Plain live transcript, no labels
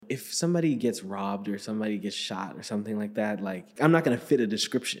if somebody gets robbed or somebody gets shot or something like that, like, I'm not going to fit a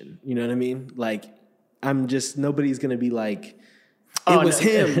description. You know what I mean? Like, nobody's going to be like, it was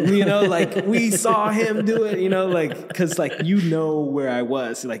him, you know, like, we saw him do it, you know, like, because, like, you know where I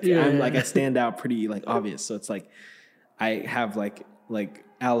was. Like, I stand out pretty, like, obvious. So it's like, I have, like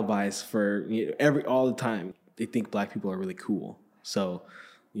alibis for, you know, all the time. They think black people are really cool. So,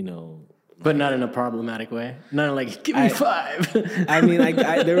 you know. But not in a problematic way. Not like, give me 5. I mean,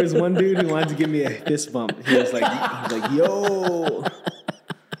 there was one dude who wanted to give me a fist bump. He was like, yo.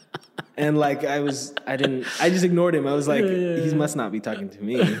 And like, I just ignored him. I was like, he must not be talking to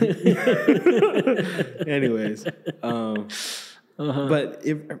me. Anyways. But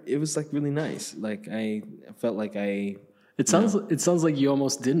it was like really nice. Like, I felt like It sounds like you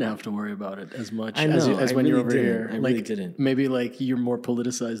almost didn't have to worry about it as much as when really you're over didn't. here. I like, really didn't. Maybe like you're more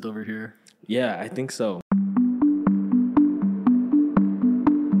politicized over here. Yeah, I think so.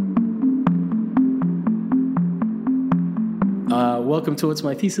 Welcome to What's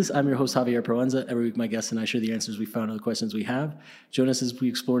My Thesis. I'm your host, Javier Proenza. Every week, my guests and I share the answers we found to the questions we have. Join us as we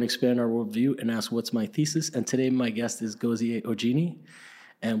explore and expand our worldview and ask what's my thesis. And today, my guest is Gozie Ogini,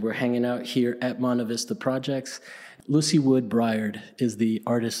 and we're hanging out here at Monte Vista Projects. Lucy Wood Briard is the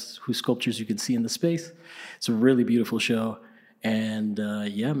artist whose sculptures you can see in the space. It's a really beautiful show. And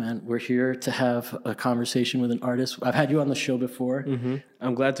yeah, man, we're here to have a conversation with an artist. I've had you on the show before. Mm-hmm.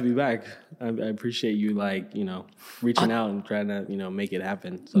 I'm glad to be back. I appreciate you, like, you know, reaching out and trying to, you know, make it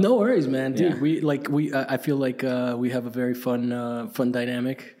happen. So. No worries, man. Dude, I feel like we have a very fun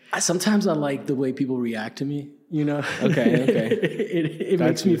dynamic. Sometimes I like the way people react to me, you know? Okay. It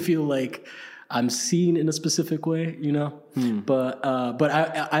makes me feel like I'm seen in a specific way, you know. But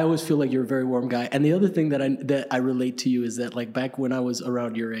I always feel like you're a very warm guy. And the other thing that I relate to you is that, like, back when I was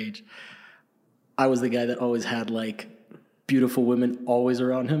around your age, I was the guy that always had like beautiful women always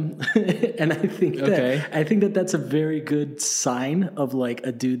around him, and I think that that's a very good sign of like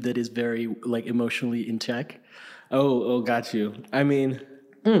a dude that is very like emotionally in check. Oh, got you. I mean,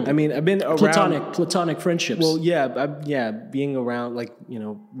 I've been around platonic friendships. Well, yeah, being around, like, you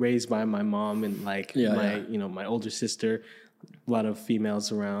know, raised by my mom and like you know, my older sister, a lot of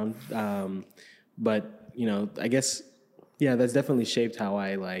females around. But you know, I guess that's definitely shaped how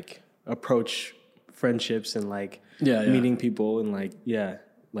I like approach friendships and like meeting people and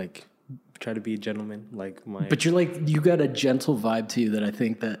like try to be a gentleman, like my. But you're like, you got a gentle vibe to you that I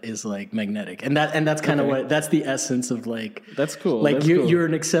think that is like magnetic, and that's kind of that's the essence of like. That's cool. Like you're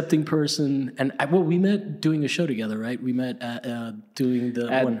an accepting person, and we met doing a show together, right? We met at doing the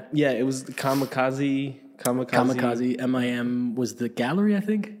one. Yeah, it was the Kamikaze. MIM was the gallery, I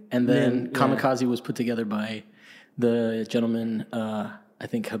think, and then Kamikaze was put together by the gentleman, I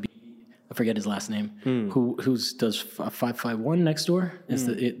think Habib. I forget his last name. Who does 551 next door?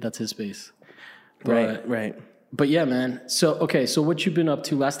 That's his space. Right. But yeah, man. So what you've been up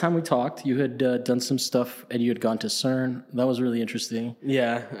to? Last time we talked, you had done some stuff, and you had gone to CERN. That was really interesting.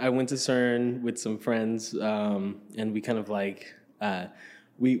 Yeah, I went to CERN with some friends, and we kind of like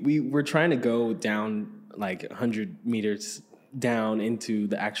we were trying to go down like 100 meters down into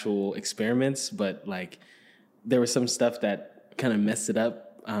the actual experiments, but like there was some stuff that kind of messed it up.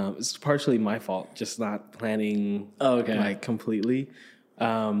 It's partially my fault, just not planning like completely.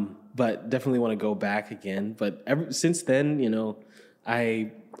 But definitely want to go back again. But since then, you know,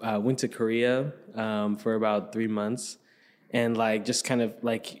 I went to Korea for about 3 months, and like just kind of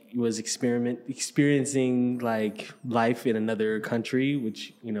like was experiencing like life in another country,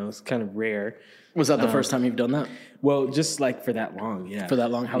 which, you know, is kind of rare. Was that the first time you've done that? Well, just like for that long, yeah. For that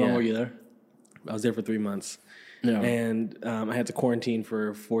long? How long were you there? I was there for 3 months. Yeah. And I had to quarantine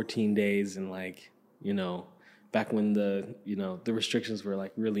for 14 days, and like, you know, back when the restrictions were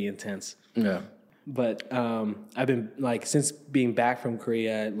like really intense. Yeah. But I've been like, since being back from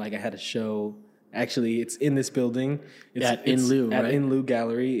Korea, like I had a show. Actually, it's in this building. It's at Inlu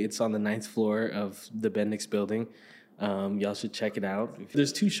Gallery. It's on the 9th floor of the Bendix building. Y'all should check it out.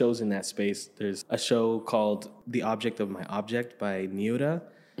 There's 2 shows in that space. There's a show called The Object of My Object by Niuda.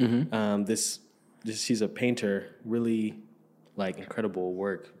 Mm-hmm. She's a painter, really like incredible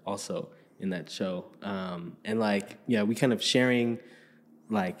work also in that show. And like, yeah, we kind of sharing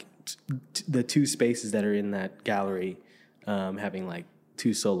like the 2 spaces that are in that gallery, having like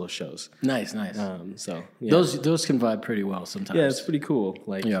 2 solo shows. Nice. So yeah. Those can vibe pretty well sometimes. Yeah, it's pretty cool.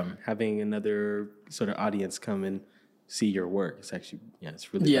 Like having another sort of audience come and see your work. It's actually,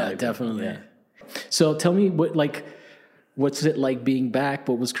 it's really valuable. Definitely. Yeah. So tell me what's it like being back?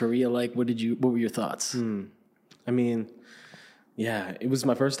 What was Korea like? What were your thoughts? I mean, yeah, it was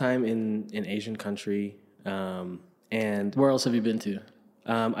my first time in an Asian country. And where else have you been to?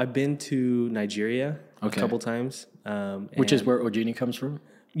 I've been to Nigeria Okay. a couple times. Which is and- where Ojini comes from?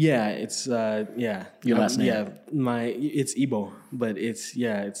 yeah, it's yeah. Your last name? Yeah, it's Igbo, but it's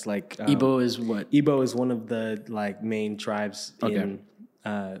like Igbo is what? Igbo is one of the like main tribes in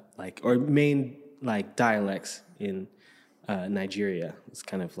or main like dialects in Nigeria. It's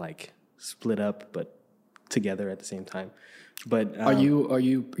kind of like split up but together at the same time. But Are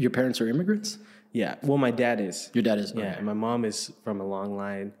you your parents are immigrants? yeah, well, my dad is. Your dad is. Yeah, Okay. and my mom is from a long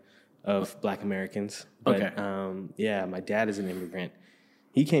line of Black Americans. But, Okay. yeah, my dad is an immigrant.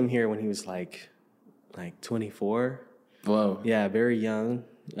 He came here when he was like 24. Whoa. Yeah, very young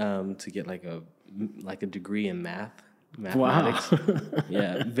to get like a degree in mathematics. Wow.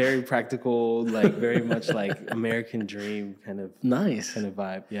 Yeah, very practical, like very much like American dream kind of Nice.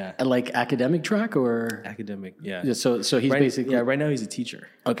 vibe. Yeah, Like academic track or academic. Yeah. yeah, so he's basically right now he's a teacher.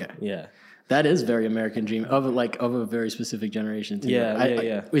 okay. Yeah. That is very American dream of a very specific generation too. Yeah,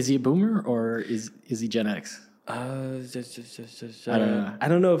 yeah. Is he a boomer or is he Gen X? I don't know. I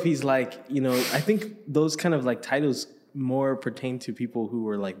don't know if he's like, I think those kind of like titles more pertain to people who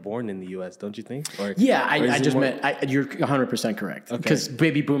were like born in the U.S., don't you think? Or Yeah, or is I it just more- meant you're 100% correct because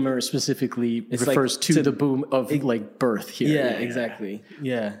baby boomer specifically It's refers like to the boom of like birth here. Yeah, exactly.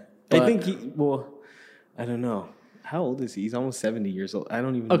 Yeah. But- I think I don't know. How old is he? He's almost 70 years old. I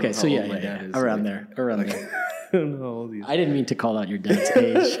don't even know Okay, how so old my dad is. around Like, there, around there. I don't know how old he is. I didn't mean to call out your dad's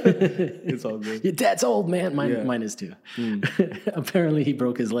age. It's all good. Your dad's old, man. Yeah. Mine is too. Apparently, he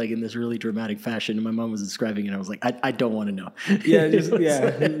broke his leg in this really dramatic fashion, and my mom was describing it. I was like, I don't want to know. Yeah, just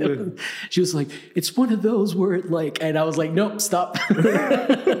yeah. She was like, it's one of those where it like, and I was like, nope, stop.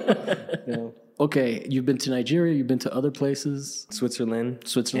 Yeah. Okay, you've been to Nigeria. You've been to other places. Switzerland,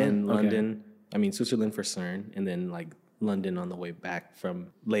 Switzerland? and Okay. London. I mean, Switzerland for CERN, and then like London on the way back from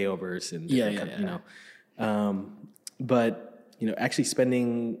layovers and Yeah, different yeah, But actually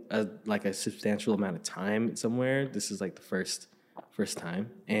spending a substantial amount of time somewhere. This is like the first time,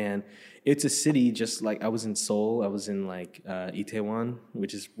 and it's a city just like I was in Seoul. I was in like Itaewon,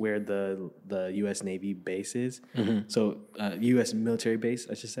 which is where the U.S. Navy base is. So U.S. military base,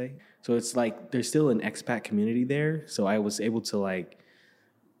 I should say. So it's like there's still an expat community there. So I was able to like,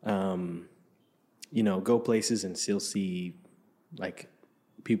 go places and still see like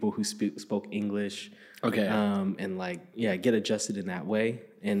people who spoke English. Okay. And like, yeah, get adjusted in that way.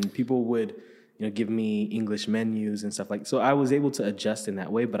 And people would, give me English menus and stuff like, so I was able to adjust in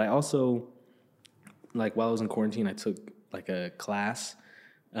that way. But I also, like while I was in quarantine, I took like a class,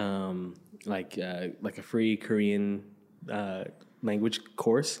 like a free Korean language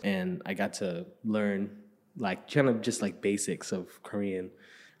course. And I got to learn like kind of just like basics of Korean.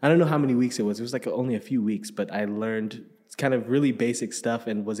 I don't know how many weeks it was. It was like only a few weeks, but I learned kind of really basic stuff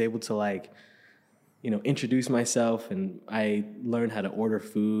and was able to like, introduce myself, and I learned how to order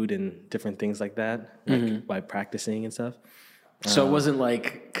food and different things like that, like by practicing and stuff. So it wasn't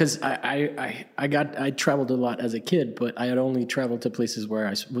like because I traveled a lot as a kid, but I had only traveled to places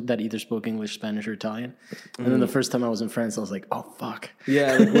where that either spoke English, Spanish, or Italian. And then the first time I was in France, I was like, oh fuck.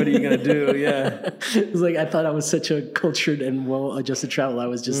 Yeah, like, what are you gonna do? Yeah, It was like I thought I was such a cultured and well-adjusted traveler. I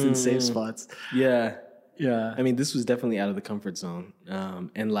was just in safe spots. yeah. Yeah. I mean, this was definitely out of the comfort zone,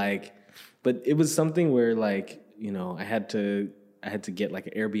 and like, but it was something where like, I had to get like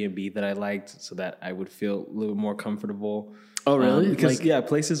an Airbnb that I liked so that I would feel a little more comfortable. Oh, really? Because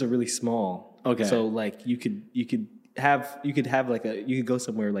places are really small. Okay. So like you could have like you could go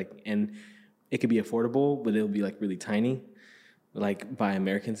somewhere like, and it could be affordable, but it'll be like really tiny, like by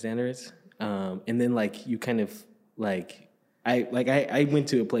American standards. And then like you kind of like I went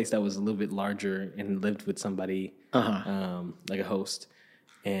to a place that was a little bit larger and lived with somebody, like a host,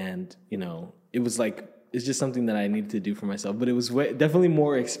 and it was like it's just something that I needed to do for myself, but it was definitely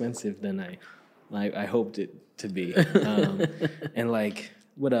more expensive than I hoped it to be. And like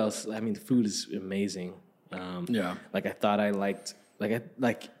what else? I mean, the food is amazing. Yeah. Like I thought I liked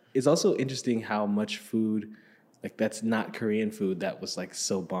it's also interesting how much food like that's not Korean food that was like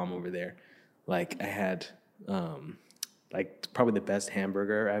so bomb over there. Like I had like probably the best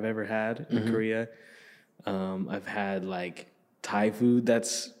hamburger I've ever had in Korea. I've had like Thai food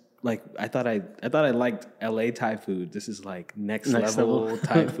that's like I thought I liked LA Thai food. This is like next level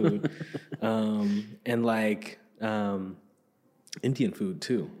Thai food. And like Indian food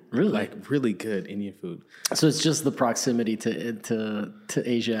too. Really? Like really good Indian food. So it's just the proximity to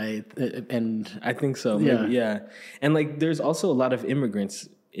Asia and I think so. Yeah. Maybe, yeah. And like there's also a lot of immigrants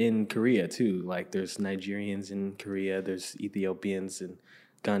in Korea too. Like there's Nigerians in Korea, there's Ethiopians and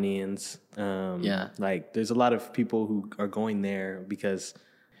Ghanaians. Yeah. Like there's a lot of people who are going there because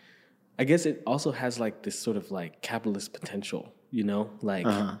I guess it also has like this sort of like capitalist potential. you know, like,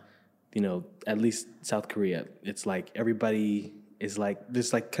 you know, at least South Korea, it's like everybody is like,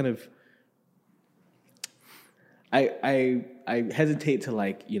 there's like kind of, I hesitate to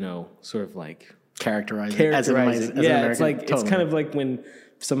like, you know, sort of like characterize it as an it's like, totally. it's kind of like when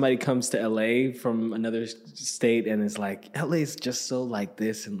somebody comes to LA from another state and is like, LA is just so like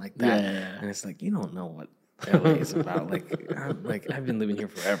this and like that. Yeah. And it's like, you don't know what LA is about. I've been living here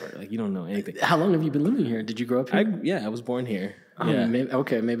forever. Like, you don't know anything. How long have you been living here? Did you grow up here? I was born here.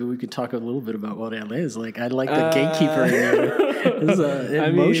 Maybe we could talk a little bit about what LA is like. I like the gatekeeper in there.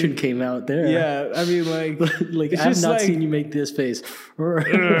 Emotion came out there. Yeah, I mean, like I've not seen you make this face. I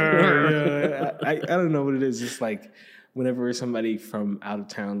don't know what it is. It's like whenever somebody from out of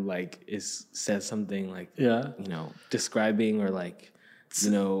town like says something like, you know, describing or like,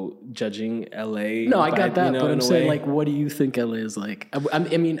 you know, judging LA. No, I got that, you know, but I'm saying like, what do you think LA is like? I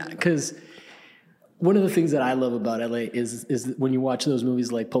mean, because one of the things that I love about LA is when you watch those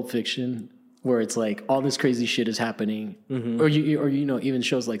movies like Pulp Fiction, where it's like all this crazy shit is happening, or you know, even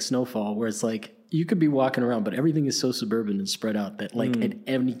shows like Snowfall, where it's like you could be walking around, but everything is so suburban and spread out that like at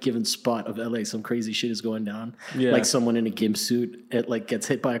any given spot of LA, some crazy shit is going down. Yeah. Like someone in a gimp suit gets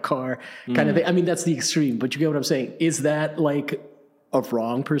hit by a car, kind of thing. I mean, that's the extreme, but you get what I'm saying. Is that like a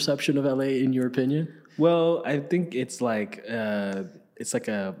wrong perception of LA in your opinion? Well, I think it's like a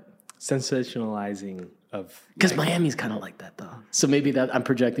sensationalizing of, because Miami's kind of like that though. So maybe that I'm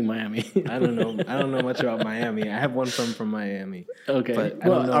projecting Miami. I don't know much about Miami. I have one friend from Miami. Okay. But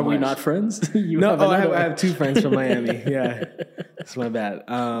well, are we not friends? I have two friends from Miami. Yeah. That's my bad.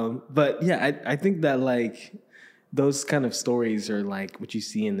 But yeah, I think that like those kind of stories are like what you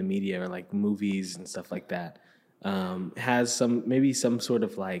see in the media or like movies and stuff like that. Has some sort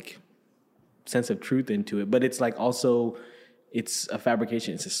of like sense of truth into it, but it's like also it's a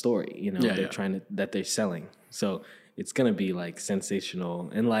fabrication. It's a story, you know, that they're selling. So it's going to be like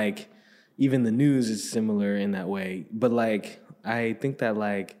sensational. And like, even the news is similar in that way. But like, I think that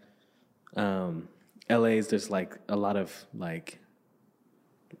like, LA is just like a lot of like,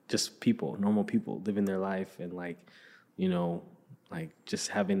 just people, normal people living their life and like, you know, like just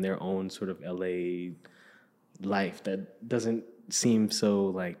having their own sort of LA life that doesn't seem so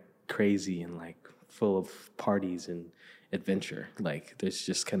like crazy and like full of parties and adventure. Like there's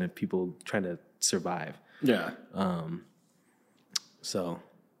just kind of people trying to survive. Yeah.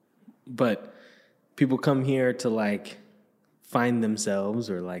 But people come here to like find themselves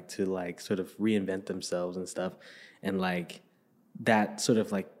or like to like sort of reinvent themselves and stuff. And like that sort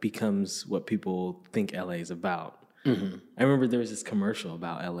of like becomes what people think LA is about. Mm-hmm. I remember there was this commercial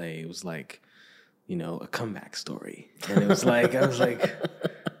about LA. It was like, you know, a comeback story. And it was like, I was like,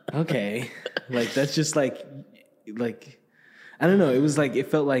 okay, like that's just like, I don't know. It was like, it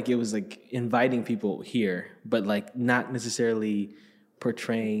felt like it was like inviting people here, but like not necessarily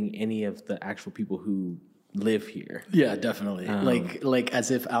portraying any of the actual people who live here. Yeah, definitely. Like as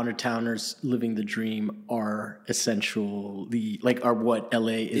if out-of-towners living the dream are essentially like are what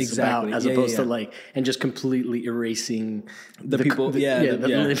LA is about, as opposed to like, and just completely erasing the people that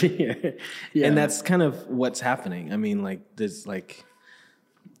live here. Yeah. And that's kind of what's happening. I mean, like there's like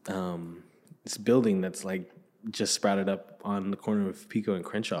this building that's like just sprouted up on the corner of Pico and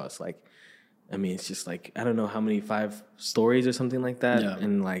Crenshaw. It's like, I mean, it's just like, I don't know how many, 5 stories or something like that. Yeah.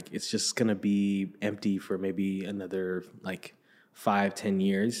 And like, it's just going to be empty for maybe another like 5-10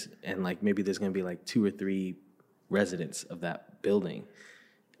 years. And like, maybe there's going to be like 2 or 3 residents of that building.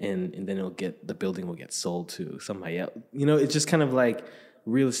 And then the building will get sold to somebody else. You know, it's just kind of like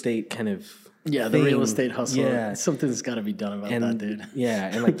real estate kind of thing. The real estate hustle. Yeah. Something's got to be done about that, dude.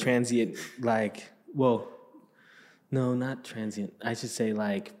 Yeah. And like transient, like, well, no, not transient. I should say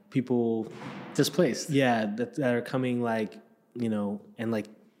like people displaced. Yeah, that are coming like, you know, and like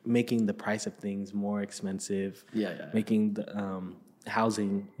making the price of things more expensive. Yeah. Making the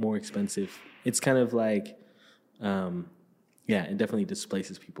housing more expensive. It's kind of like, it definitely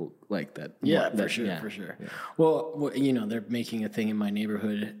displaces people like that. Yeah, for sure. Yeah. Well, you know, they're making a thing in my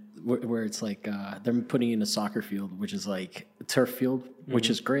neighborhood where it's like they're putting in a soccer field, which is like a turf field, which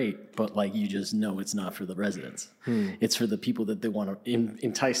is great, but like you just know it's not for the residents. It's for the people that they want to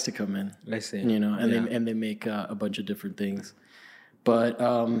entice to come in. I see. You know, and they make a bunch of different things. But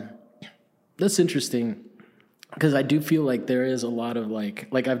that's interesting because I do feel like there is a lot of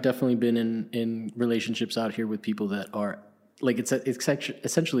like I've definitely been in relationships out here with people that are like it's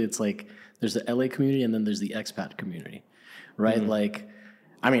essentially it's like there's the LA community and then there's the expat community, right? Like,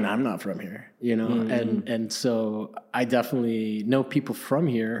 I mean, I'm not from here, you know, and so I definitely know people from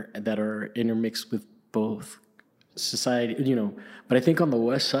here that are intermixed with both society, you know, but I think on the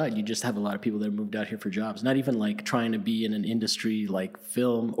West Side, you just have a lot of people that moved out here for jobs, not even like trying to be in an industry like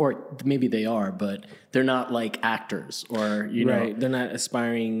film, or maybe they are, but they're not like actors or, you know, Right. They're not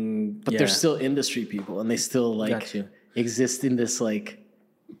aspiring. but they're still industry people and they still like Got you. exist in this like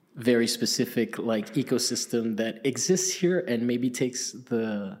very specific like ecosystem that exists here and maybe gives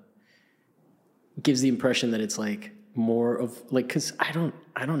the impression that it's like more of like, cause I don't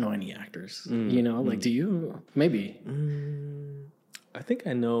know any actors, you know, like, do you? Maybe. I think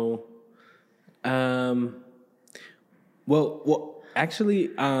I know. Well,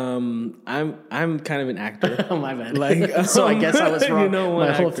 actually, I'm kind of an actor. Oh, my bad. Like, So I guess I was wrong. You know, one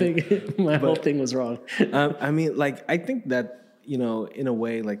My whole thing was wrong. I mean, like, I think that, you know, in a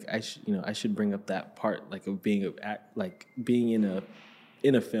way, like, I should bring up that part, like, of being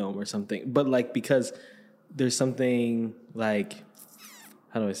in a film or something. But like, because there's something like,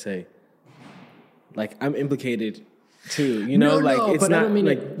 how do I say? Like, I'm implicated too, you know, it's but I not don't mean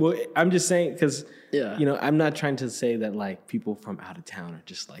like, well, I'm just saying, because, Yeah. you know, I'm not trying to say that like people from out of town are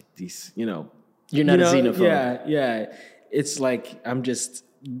just like these, you know, You're not a xenophobe. Yeah. It's like,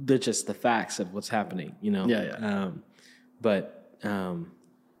 they're just the facts of what's happening, you know? Yeah. But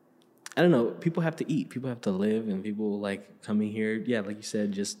I don't know. People have to eat. People have to live, and people like coming here. Yeah, like you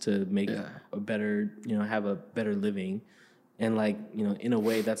said, just to make a better, you know, have a better living, and like, you know, in a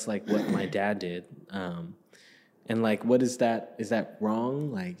way, that's like what my dad did. And like, what is that? Is that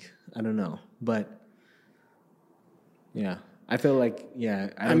wrong? Like, I don't know, but yeah, I feel like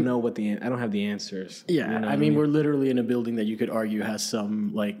I don't know I don't have the answers. Yeah, you know I mean, we're literally in a building that you could argue has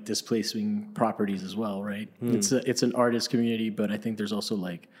some like displacing properties as well, right? It's an artist community, but I think there's also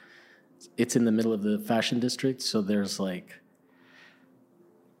like, it's in the middle of the fashion district, so there's like,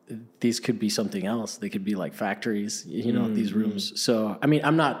 these could be something else. They could be like factories, you know, these rooms. So, I mean,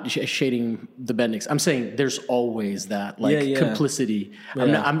 I'm not shading the Bendix. I'm saying there's always that like complicity.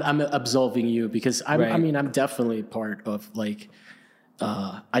 Yeah. I'm absolving you because I Right. mean, I'm definitely part of like,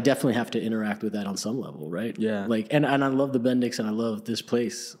 I definitely have to interact with that on some level, right? Yeah. Like, and I love the Bendix and I love this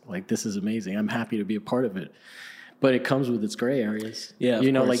place. Like, this is amazing. I'm happy to be a part of it. But it comes with its gray areas. Yeah, of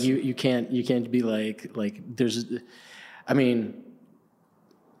you know, course. like you can't be like there's, I mean,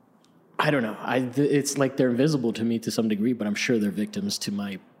 I don't know. It's like they're invisible to me to some degree, but I'm sure they're victims to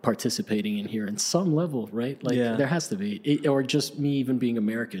my participating in here in some level, right? Like there has to be, or just me even being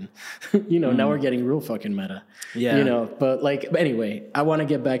American. You know, now we're getting real fucking meta. Yeah. You know, but anyway, I want to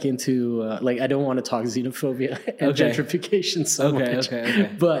get back into like I don't want to talk xenophobia and gentrification so much. Okay.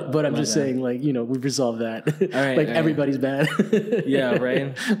 But I'm just saying, like, you know, we've resolved that. right, like all right. everybody's bad. Yeah,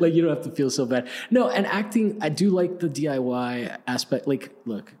 right. Like you don't have to feel so bad. No, and acting, I do like the DIY aspect. Like,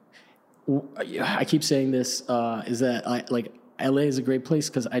 look. I keep saying this, is that I like LA is a great place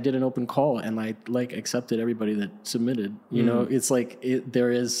because I did an open call and I like accepted everybody that submitted. You know, it's like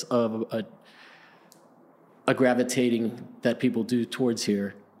there is a gravitating that people do towards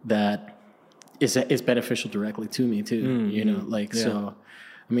here that is beneficial directly to me too. You know, like so.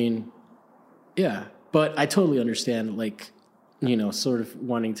 I mean, yeah, but I totally understand like, you know, sort of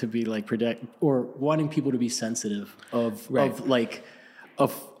wanting to be like protect or wanting people to be sensitive of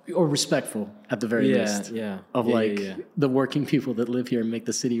or respectful at the very least. Of the working people that live here and make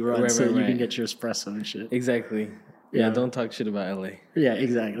the city run so you can get your espresso and shit. Exactly. Yeah, don't talk shit about LA. Yeah,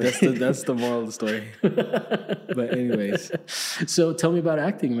 exactly. That's the moral of the story. But anyways. So tell me about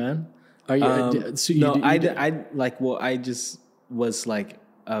acting, man. Are you I just was like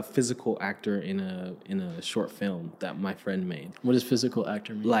a physical actor in a short film that my friend made. What does physical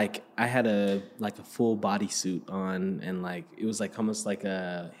actor mean? Like I had a full bodysuit on, and like it was like almost like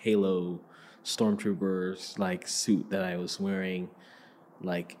a Halo stormtroopers like suit that I was wearing.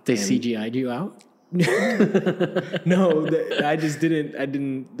 Like they CGI'd you out? No, I just didn't. I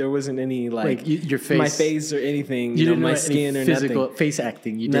didn't. There wasn't any like your face, my face or anything. You didn't know, my know skin or physical nothing. face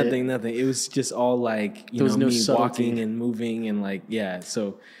acting. You did Nothing. It was just all like there was no me subtlety. walking and moving and like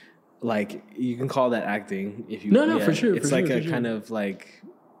So, like you can call that acting if you. No, for sure. It's for like sure, a kind of like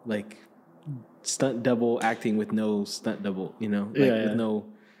stunt double acting with no stunt double. You know, with no.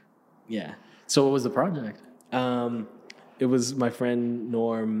 Yeah. So what was the project? It was my friend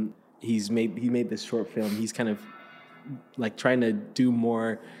Norm. He made this short film. He's kind of like trying to do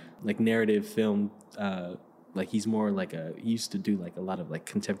more like narrative film. Like he's more like he used to do like a lot of like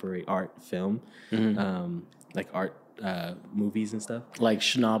contemporary art film, like art movies and stuff. Like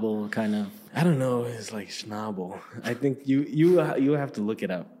Schnabel kind of. I don't know. It's like Schnabel. I think you have to look it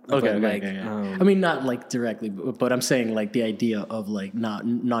up. Okay. I mean, not like directly, but I'm saying like the idea of like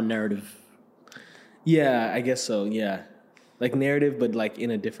non-narrative. Yeah, I guess so. Yeah. like narrative, but like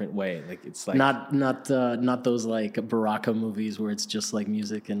in a different way. Like it's like Not those like Baraka movies where it's just like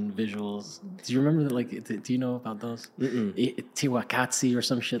music and visuals. Do you remember that? Like, do you know about those? Tiwakatsi or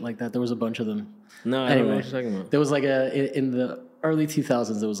some shit like that. There was a bunch of them. No, I don't know what you're talking about. There was like in the early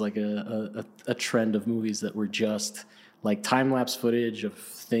 2000s, there was like a trend of movies that were just like time-lapse footage of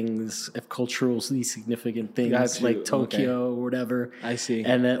things, of culturally significant things, like Tokyo or whatever. I see.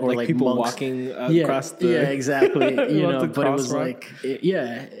 And then, or like people monks walking across the... Yeah, exactly. You know, the but it was crosswalk.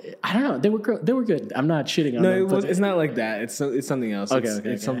 like, I don't know. They were good. I'm not shitting on them. No, it's not like that. It's something else.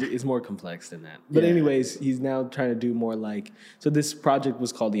 It's something. It's more complex than that. But anyways, he's now trying to do more like. So this project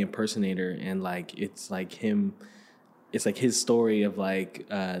was called The Impersonator, and like it's like him. It's like his story of like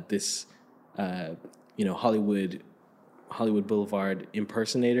this, Hollywood Boulevard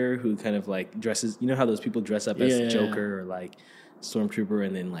impersonator who kind of like dresses. You know how those people dress up as Joker or like Stormtrooper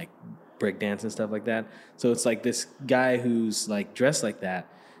and then like break dance and stuff like that. So it's like this guy who's like dressed like that.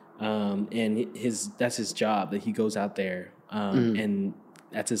 And that's his job, that he goes out there and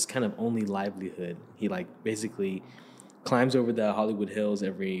that's his kind of only livelihood. He like basically climbs over the Hollywood Hills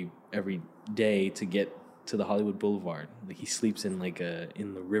every day to get to the Hollywood Boulevard. Like he sleeps in like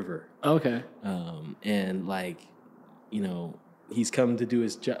in the river. Okay. And like, he's come to do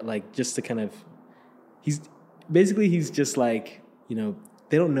his job, like just to kind of, he's just like,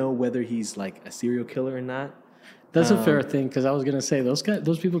 they don't know whether he's like a serial killer or not. That's a fair thing, because I was gonna say those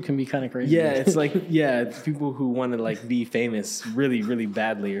people can be kind of crazy. Yeah, it's like it's people who want to like be famous really, really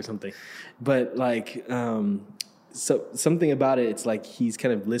badly or something. But like, so something about it, it's like he's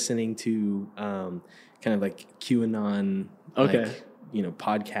kind of listening to kind of like QAnon,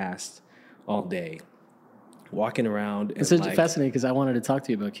 podcast all day, walking around. And it's fascinating because I wanted to talk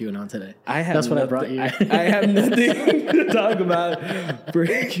to you about QAnon today. That's what I brought you. I have nothing to talk about for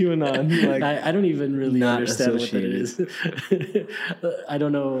QAnon. Like, I don't even really understand what that is. I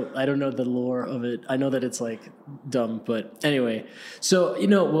don't know the lore of it. I know that it's like dumb, but anyway. So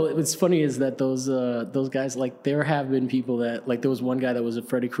what's funny is that those guys, like, there have been people that, like, there was one guy that was a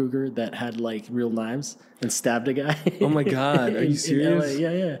Freddy Krueger that had like real knives and stabbed a guy. Oh my God, are you serious? In LA.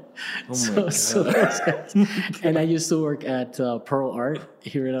 Yeah. Oh my God. So those guys, and I used to work at Pearl Art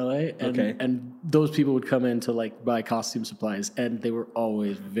here in LA, and those people would come in to like buy costume supplies, and they were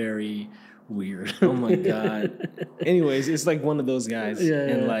always very weird. Oh my God. Anyways, it's like one of those guys,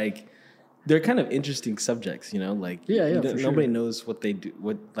 and like they're kind of interesting subjects, like nobody knows what they do.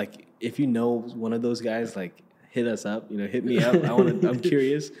 What, like, if you know one of those guys, like, hit us up, hit me up. I'm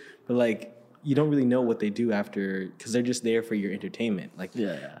curious, but like, you don't really know what they do after, because they're just there for your entertainment. Like,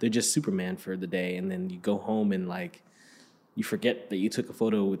 they're just Superman for the day, and then you go home and like you forget that you took a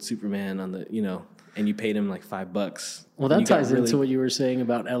photo with Superman on the, and you paid him like $5. Well, that ties into what you were saying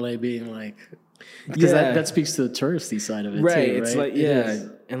about LA being like, because that speaks to the touristy side of it, right? Too, right? It's like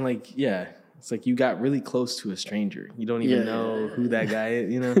and like it's like you got really close to a stranger. You don't even know who that guy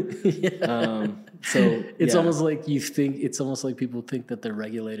is, So it's almost like it's almost like people think that they're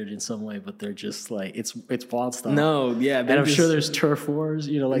regulated in some way, but they're just like, it's wild stuff. No, and I'm sure there's turf wars,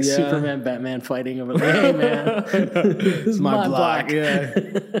 like Superman, Batman fighting over, like, hey man, this is my block. Yeah,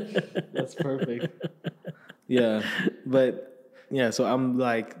 that's perfect. Yeah, but so I'm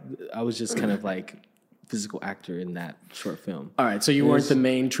like, I was just kind of like physical actor in that short film. All right, so you weren't the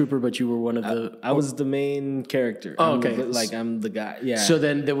main trooper, but you were one of the... I was the main character. Oh, okay. I'm the guy, yeah. So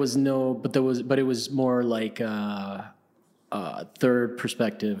then there was but it was more like third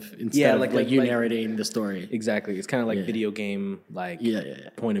perspective instead of like you narrating the story. Exactly. It's kind of like video game, like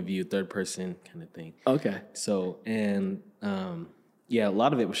point of view, third person kind of thing. Okay. So, and a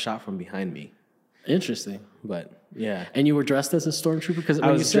lot of it was shot from behind me. Interesting. But yeah. And you were dressed as a stormtrooper? Because I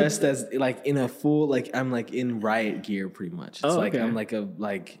was dressed as like in a full, like, I'm like in riot gear pretty much. It's like, I'm like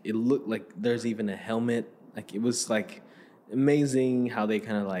it looked like there's even a helmet. Like, it was like amazing how they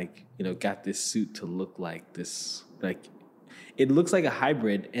kind of like, got this suit to look like this, like, it looks like a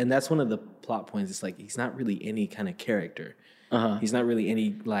hybrid. And that's one of the plot points. It's like, he's not really any kind of character. He's not really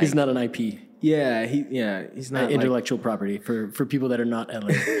any, like, he's not an IP. Yeah. He's not intellectual property for people that are not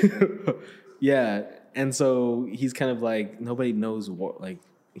LA. Yeah, and so he's kind of like, nobody knows what, like,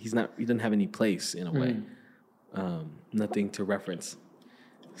 he doesn't have any place in a way, nothing to reference.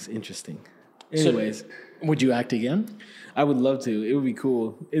 It's interesting. Anyways, so, would you act again? I would love to. It would be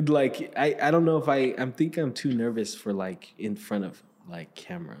cool. It like I don't know if I think I'm too nervous for like in front of like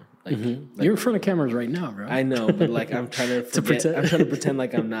camera. Like, like, you're in front of cameras right now, bro. I know, but like I'm trying to pretend. I'm trying to pretend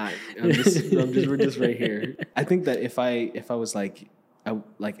like I'm not. We're just right here. I think that if I was like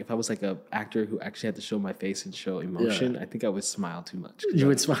if I was like a actor who actually had to show my face and show emotion, I think I would smile too much. You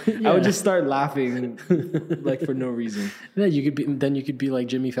would smile. I would just start laughing like for no reason. Yeah, you could be like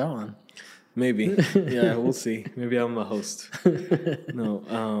Jimmy Fallon. Maybe. Yeah, we'll see. Maybe I'm a host.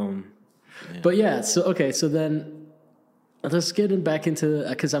 No. But yeah, so then let's get back into,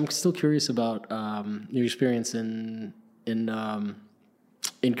 because I'm still curious about your experience in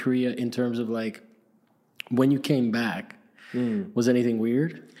Korea in terms of like when you came back. Was anything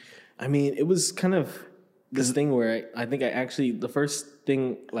weird? I mean, it was kind of this thing where I think the first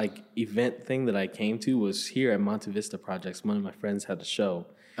thing, like event thing that I came to was here at Monte Vista Projects. One of my friends had a show.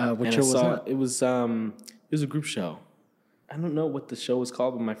 What show was that? It was a group show. I don't know what the show was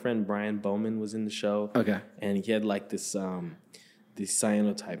called, but my friend Brian Bowman was in the show. Okay. And he had like these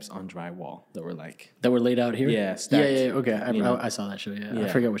cyanotypes on drywall that were laid out here? Yeah, stacked. Yeah, okay. I saw that show, yeah. I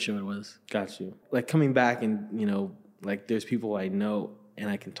forget what show it was. Got you. Like coming back and, like there's people I know and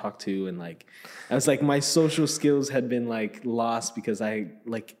I can talk to, and like I was like my social skills had been like lost because I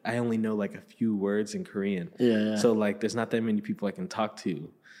only know like a few words in Korean. Yeah. So like there's not that many people I can talk to.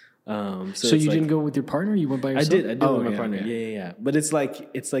 So you didn't go with your partner? You went by yourself? I did with my partner. Okay. Yeah. But it's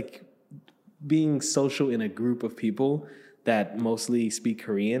like being social in a group of people that mostly speak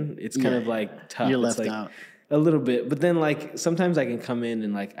Korean. It's kind of like tough. You're it's left like, out. A little bit, but then like sometimes I can come in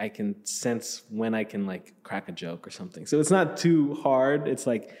and like I can sense when I can like crack a joke or something. So it's not too hard. It's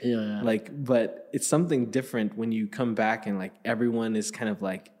like but it's something different when you come back and like everyone is kind of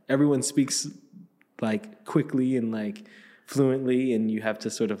like everyone speaks like quickly and like fluently, and you have to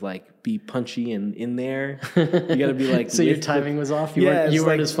sort of like be punchy and in there. You got to be like. So your timing was off. You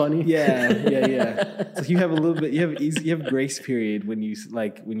weren't as funny. Yeah. So you have a little bit. You have grace period when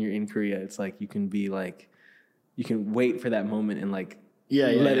you're in Korea. It's like you can be like. You can wait for that moment and like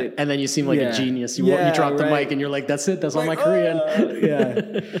let it, and then you seem like a genius. You drop the mic and you're like, "That's it. That's all my Korean."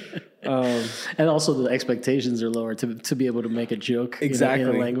 And also the expectations are lower to be able to make a joke in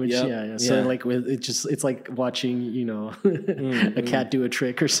a language. Yeah. So like it's like watching a cat do a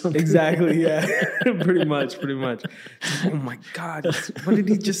trick or something. Exactly. Yeah. pretty much. Oh my God! What did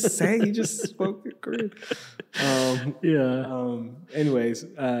he just say? He just spoke Korean. Anyways.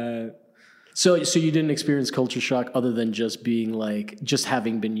 So you didn't experience culture shock other than just being like, just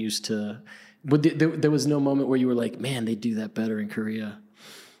having been used to, but there was no moment where you were like, man, they do that better in Korea.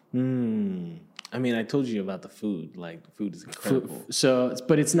 I mean, I told you about the food. Like, the food is incredible.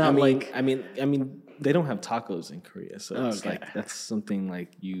 But it's not I mean, they don't have tacos in Korea, so it's like that's something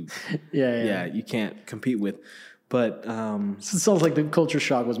like you, you can't compete with. But so it sounds like the culture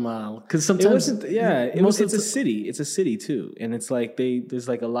shock was mild because sometimes it's a city. It's a city too, and it's like there's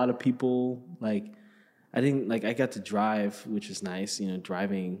like a lot of people. Like I think like I got to drive, which is nice.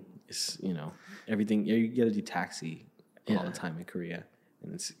 Driving is everything. You got to do taxi all the time in Korea,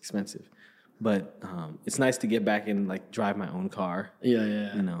 and it's expensive. But it's nice to get back and like drive my own car.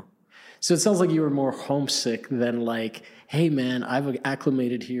 Yeah. So it sounds like you were more homesick than like, hey man, I've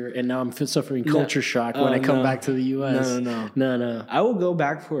acclimated here and now I'm suffering culture shock when I come back to the U.S. No. I will go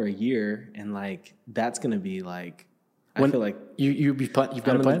back for a year, and like that's gonna be like, I feel like you've got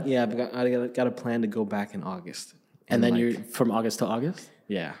a plan. Yeah, I got a plan to go back in August, and then you're from August to August.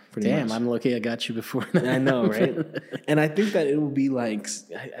 Yeah, pretty much. Damn, I'm lucky I got you before that. I know, right? And I think that it will be like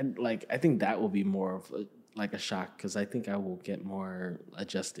I think that will be more of a shock because I think I will get more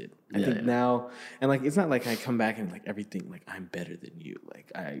adjusted. I think now, and like it's not like I come back and like everything like I'm better than you.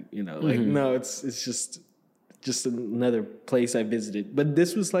 Like no, it's just another place I visited. But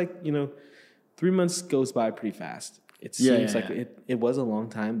this was like 3 months goes by pretty fast. It seems like it was a long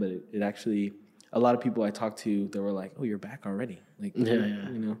time, but it actually. A lot of people I talked to, they were like, "Oh, you're back already!" Like,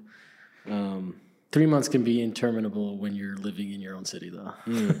 3 months can be interminable when you're living in your own city, though.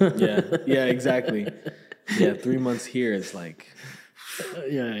 Exactly. 3 months here is like,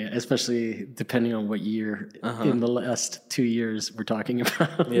 especially depending on what year in the last 2 years we're talking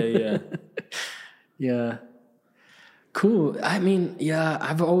about. Yeah. Cool. I mean,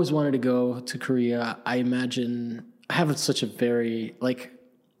 I've always wanted to go to Korea. I imagine I have such a very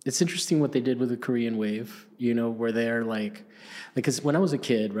it's interesting what they did with the Korean wave, where they're like, because when I was a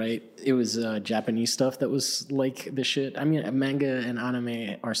kid, right, it was Japanese stuff that was like the shit. I mean, manga and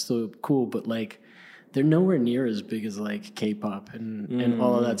anime are still cool, but like they're nowhere near as big as like K-pop and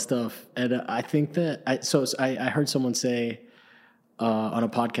all of that stuff. And I think that I heard someone say on a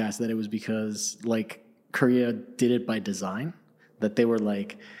podcast that it was because like Korea did it by design, that they were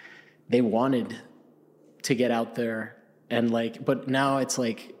like, they wanted to get out there. And like, but now it's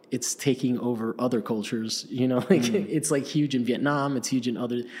like, it's taking over other cultures, it's like huge in Vietnam. It's huge in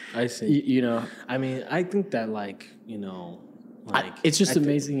other, I see. you know, I mean, I think that like, Like It's just I thi-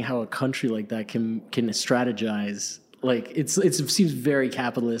 amazing how a country like that can strategize. Like it seems very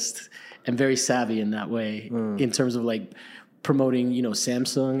capitalist and very savvy in that way in terms of like promoting, you know,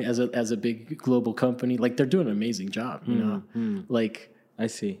 Samsung as a big global company. Like they're doing an amazing job, you know. Like I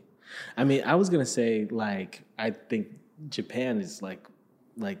see. I mean, I was gonna say like I think Japan is like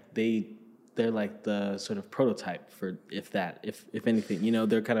they're like the sort of prototype for if anything, you know,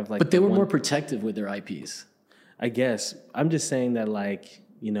 they're kind of like. but they the were one- more protective with their IPs. I guess I'm just saying that like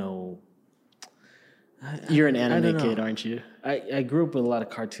you know You're an don't anime know. kid, aren't you? I grew up with a lot of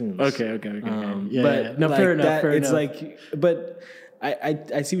cartoons. Okay. Yeah, but yeah. No, like fair enough. that, Fair it's enough. like, but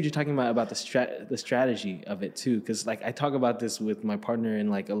I see what you're talking about the strategy of it too, because like I talk about this with my partner and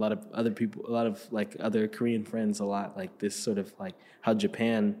like a lot of other people, a lot of like other Korean friends, a lot like this sort of like how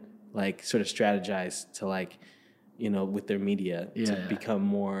Japan like sort of strategized to like you know with their media to Yeah. become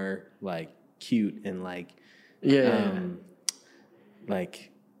more like cute and like yeah.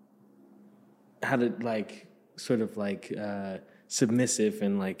 like how to like sort of like submissive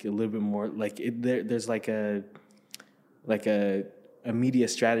and like a little bit more like there's like a media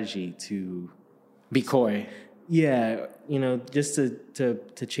strategy to Be coy. yeah you know just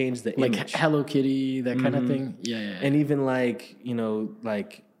to change the Like image Hello Kitty, that kind of thing. Yeah. and even like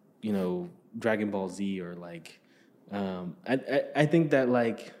Dragon Ball Z or like I think that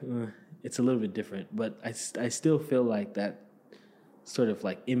like it's a little bit different but I still feel like that sort of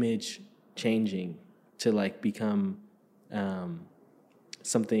like image changing to like become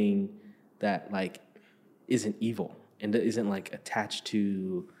something that like isn't evil and that isn't like attached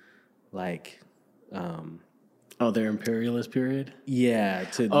to like their imperialist period. yeah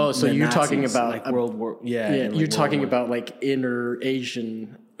to So the you're talking Nazis, about like World War Yeah, and, like, you're talking World War- about like inner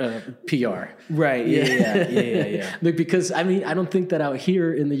Asian PR. right yeah Like, because I mean, I don't think that out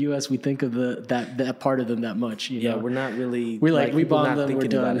here in the U.S. we think of that part of them that much. You know? we're not really We're like, we people bombed not them, we're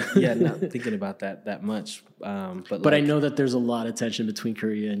thinking about done. it. Yeah, not thinking about that much but But I like, know that there's a lot of tension between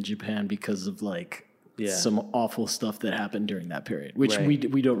Korea and Japan because of like Yeah. some awful stuff that happened during that period, which Right.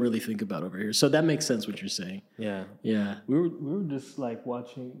 we don't really think about over here. So that makes sense what you're saying. yeah Yeah. we were just like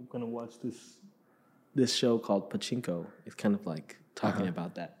gonna watch this show called Pachinko. It's kind of like talking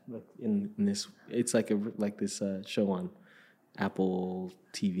about that like in this it's like this show on Apple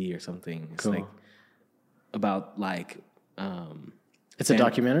TV or something. It's Cool. like about like It's a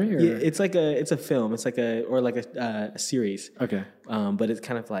documentary, or yeah, it's a film. It's like a series. okay. But it's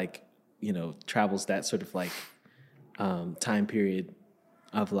kind of like you know travels that sort of like time period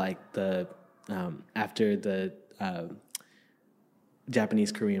of like the after the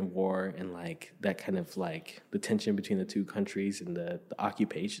Japanese-Korean War and like that kind of like the tension between the two countries and the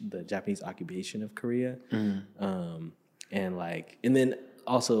occupation, the Japanese occupation of Korea, and like and then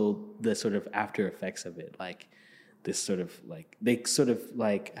also the sort of after effects of it, like this sort of like they sort of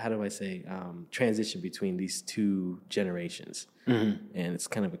like how do I say transition between these two generations, and it's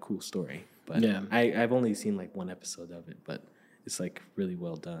kind of a cool story. But Yeah. I've only seen like one episode of it, but it's like really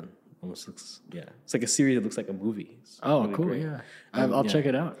well done. Almost looks it's like a series that looks like a movie. It's Oh, really cool. great. Yeah. I'll check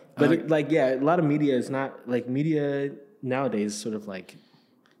it out. But a lot of media is not like media nowadays. Sort of like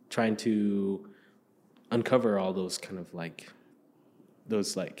trying to uncover all those kind of like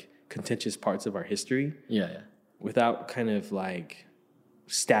those like contentious parts of our history yeah. without kind of like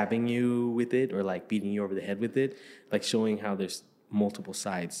stabbing you with it or like beating you over the head with it, like showing how there's multiple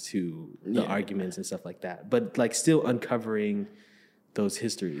sides to the arguments and stuff like that, but like still uncovering those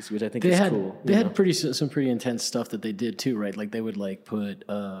histories, which I think is cool. They had some pretty intense stuff that they did too, right? Like they would like put,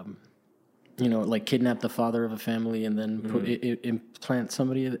 like kidnap the father of a family and then put implant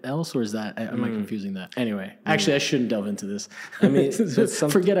somebody else, or is that am I confusing that? Anyway, actually, I shouldn't delve into this. I mean, but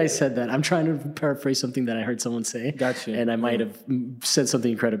forget I said that. I'm trying to paraphrase something that I heard someone say. Gotcha. And I might have said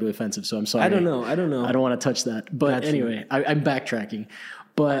something incredibly offensive, so I'm sorry. I don't know. I don't want to touch that. But anyway, I'm backtracking.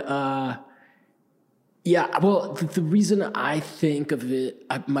 But yeah, well, the reason I think of it,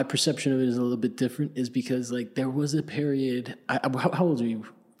 my perception of it is a little bit different, is because like there was a period. How old are you?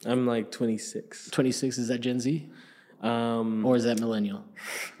 I'm like 26. 26. Is that Gen Z? Or is that millennial?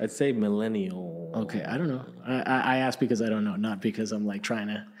 I'd say millennial. Okay, I don't know. I asked because I don't know, not because I'm like trying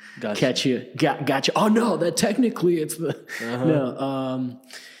to Gotcha. catch you. Gotcha. Oh no, that technically it's the no.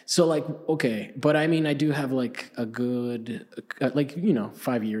 So like okay, but I mean I do have like a good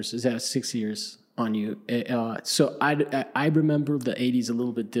 5 years. Is that 6 years on you? So I remember the 80s a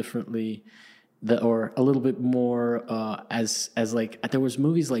little bit differently. Or a little bit more as like there was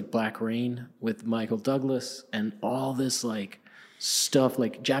movies like Black Rain with Michael Douglas and all this like stuff,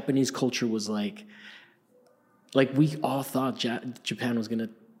 like Japanese culture was like we all thought Japan was gonna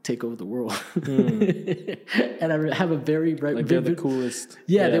take over the world. And I have a very Like they're the coolest.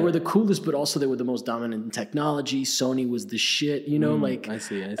 Yeah, they were the coolest, but also they were the most dominant in technology. Sony was the shit, you know. Like I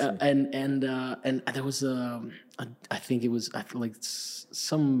see. and there was I think it was like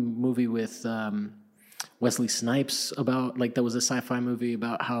some movie with Wesley Snipes about like there was a sci-fi movie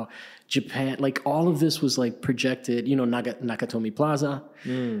about how Japan, like all of this was like projected, you know, Nakatomi Plaza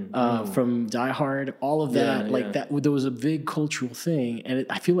from Die Hard, all of that, like that, there was a big cultural thing. And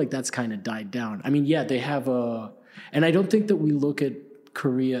I feel like that's kind of died down. I mean, yeah, they have and I don't think that we look at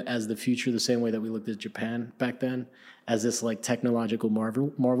Korea as the future the same way that we looked at Japan back then, as this like technological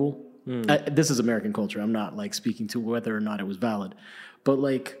marvel. This is American culture. I'm not like speaking to whether or not it was valid, but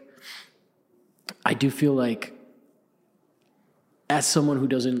like, I do feel like as someone who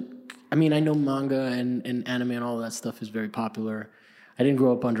doesn't, I mean, I know manga and anime and all that stuff is very popular. I didn't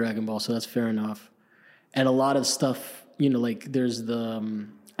grow up on Dragon Ball, so that's fair enough. And a lot of stuff, you know, like there's the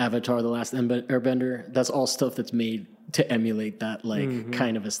Avatar, The Last Airbender. That's all stuff that's made to emulate that like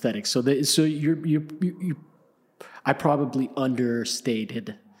kind of aesthetic. So I probably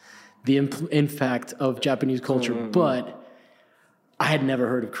understated the impact of Japanese culture, but I had never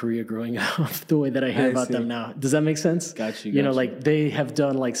heard of Korea growing up the way that I hear about them now. Does that make sense? Got you. You know, like they have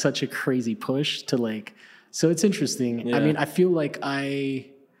done like such a crazy push to like, so it's interesting. Yeah. I mean, I feel like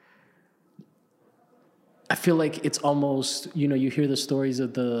it's almost, you know, you hear the stories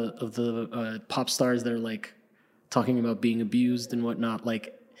of the pop stars that are like talking about being abused and whatnot.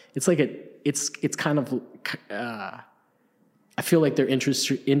 Like it's like it's kind of I feel like their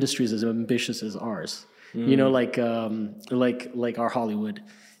industries as ambitious as ours. You know, like our Hollywood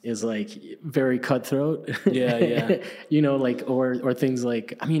is like very cutthroat. Yeah. You know, like or things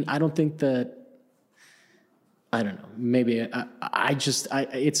like, I mean, I don't think that, I don't know. Maybe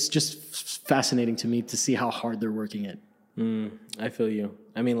it's just fascinating to me to see how hard they're working it. I feel you.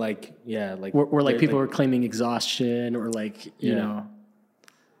 I mean, like, yeah, like where like people are claiming exhaustion or like, you know.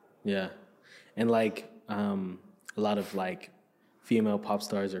 Yeah, and like a lot of like female pop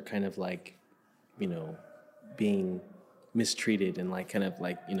stars are kind of like, you know, being mistreated and like kind of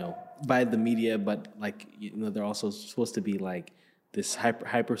like, you know, by the media, but like, you know, they're also supposed to be like this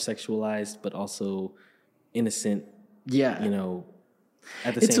hypersexualized, but also innocent. Yeah, you know,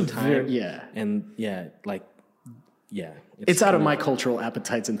 at the same time. It's out of my cultural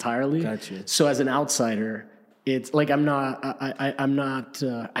appetites entirely. Gotcha. So as an outsider, it's like I'm not.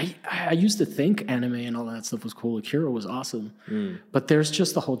 I used to think anime and all that stuff was cool. Akira was awesome, but there's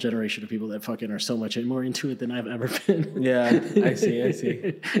just a whole generation of people that fucking are so much more into it than I've ever been. Yeah, I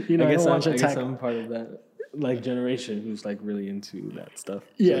see. You know, I guess I'm part of that like generation who's like really into that stuff.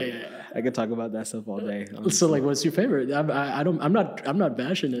 Yeah. I could talk about that stuff all day. Honestly. So like, what's your favorite? I'm not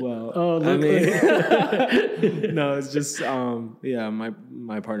bashing it. Well, I mean, no, it's just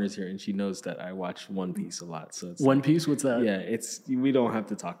my partner's here and she knows that I watch One Piece a lot. So it's One Piece. What's that? Yeah, we don't have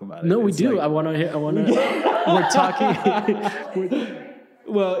to talk about it. No, we do. Like, I want to. We're talking.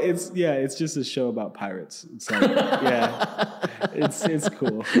 Well, it's just a show about pirates. It's like, it's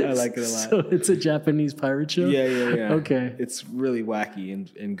cool. I like it a lot. So it's a Japanese pirate show? Yeah. Okay. It's really wacky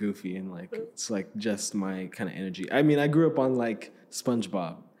and goofy and like, it's like just my kind of energy. I mean, I grew up on like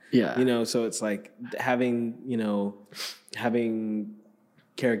SpongeBob. Yeah. You know, so it's like having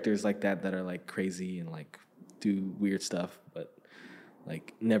characters like that are like crazy and like do weird stuff, but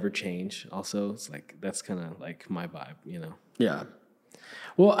like never change. Also, it's like, that's kind of like my vibe, you know? Yeah.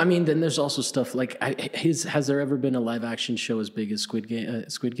 Well, I mean, then there's also stuff like, has there ever been a live action show as big as Squid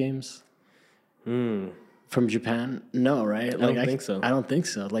Games? From Japan? No, right? Like, I don't think so. I don't think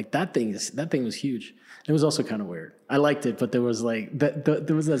so. Like that thing was huge. It was also kind of weird. I liked it, but there was like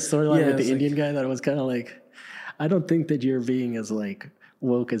there was that storyline with the Indian guy that was kind of like, I don't think that you're being as like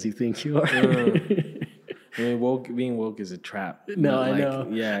woke as you think you are. I mean, being woke is a trap. No, I know.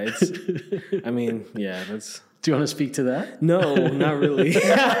 Yeah, it's. I mean, yeah, that's. Do you want to speak to that? No, not really.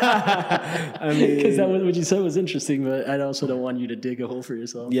 I mean, because that was what you said was interesting, but I also don't want you to dig a hole for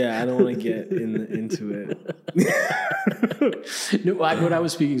yourself. Yeah, I don't want to get into it. No, what I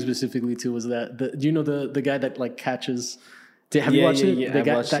was speaking specifically to was that do you know the guy that like catches? Have you watched it? Yeah,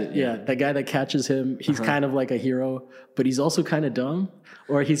 I watched it. Yeah, the guy that catches him, he's kind of like a hero, but he's also kind of dumb.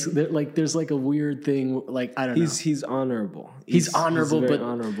 Or he's like, there's like a weird thing, like I don't know. He's honorable. He's honorable, but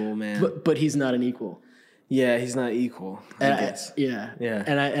honorable man. But he's not an equal. Yeah, he's not equal, I guess. Yeah.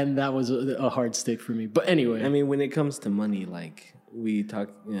 And that was a hard stick for me. But anyway. I mean, when it comes to money, like we talk,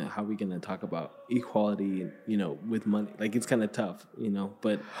 you know, how are we going to talk about equality, you know, with money? Like it's kind of tough, you know,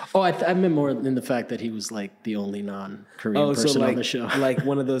 but. Oh, I meant more in the fact that he was like the only non-Korean person on the show. Like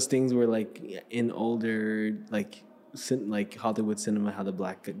one of those things where like in older, like like Hollywood cinema, how the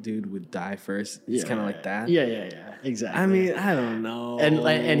black dude would die first. It's kind of like that. Yeah. Exactly. I mean, I don't know.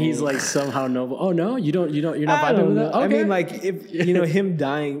 And he's like somehow noble. Oh no, you're not I vibing don't with know. that. Okay. I mean, like if him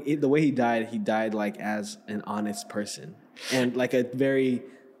dying, the way he died like as an honest person and like a very,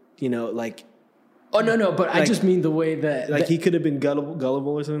 like. Oh no, but I just mean the way that he could have been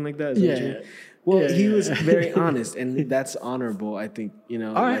gullible or something like that. Yeah. Well, he was very honest, and that's honorable. I think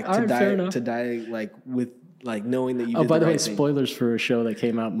to die like with like knowing that you. Oh, did by the way, thing. spoilers for a show that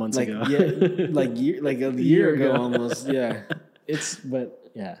came out months ago. like a year ago almost. Yeah,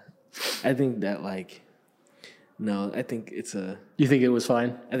 I think that no, I think it's a. You think it was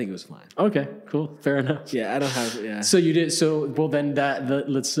fine? I think it was fine. Okay, cool, fair enough. Yeah, I don't have. Yeah. So you did. So well, then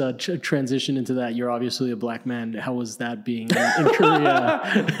let's transition into that. You're obviously a black man. How was that being in Korea?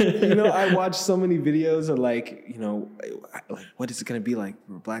 I watched so many videos of like what is it gonna be like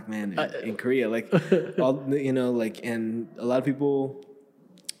for a black man in Korea? Like all and a lot of people.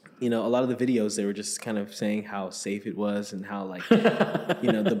 A lot of the videos, they were just kind of saying how safe it was and how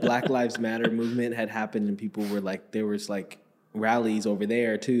the Black Lives Matter movement had happened and people were like, there was like rallies over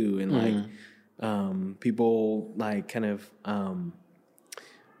there too. And people like kind of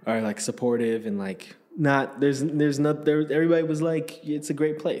are like supportive and like not, everybody was like, it's a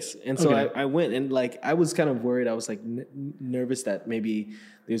great place. And so I went and like, I was kind of worried. I was like nervous that maybe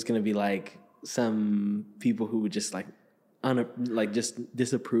there's going to be like some people who would just like, just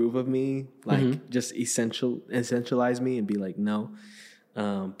disapprove of me, just essentialize me and be like no,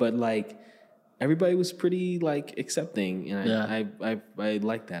 but like everybody was pretty like accepting, and I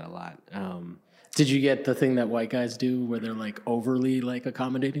like that a lot. Did you get the thing that white guys do where they're like overly like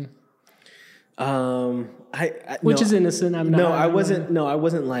accommodating? Which is innocent. I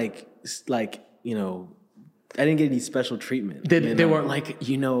wasn't like I didn't get any special treatment. They weren't like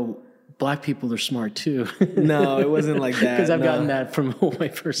black people are smart too. No, it wasn't like that. Because I've gotten that from a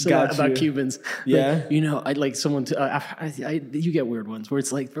white person about Cubans. Yeah, like, I like someone to. you get weird ones where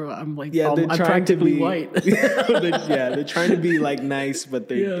it's like, bro, I'm like, I'm practically white. they're trying to be like nice, but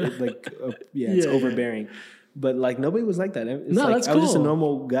it's overbearing. But like nobody was like that. It's that's cool. I was just a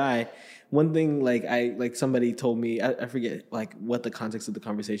normal guy. One thing somebody told me, I forget like what the context of the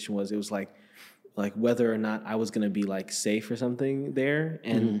conversation was. It was like whether or not I was gonna be like safe or something there,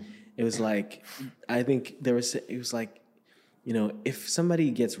 and. It was like, I think it was like, if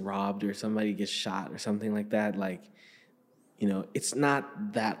somebody gets robbed or somebody gets shot or something like that, like, it's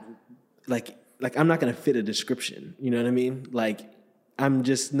not that, like I'm not going to fit a description. You know what I mean? Like,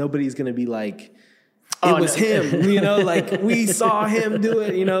 nobody's going to be like, it was him, like we saw him do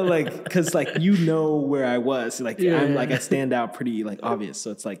it, like, cause like, where I was, like, I'm like, I stand out pretty like obvious.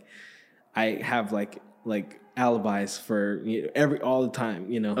 So it's like, I have like alibis for all the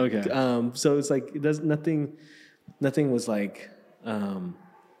time, Okay. So it's like nothing was like, I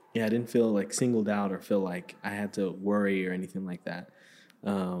didn't feel like singled out or feel like I had to worry or anything like that.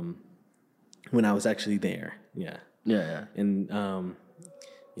 When I was actually there, yeah. And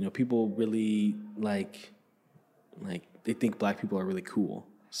people really like they think black people are really cool.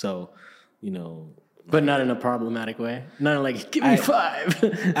 So, but not in a problematic way. Not like, give me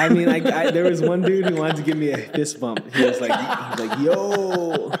 5. I mean, there was one dude who wanted to give me a fist bump. He was like,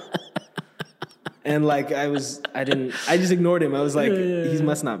 yo. And like, I just ignored him. I was like, he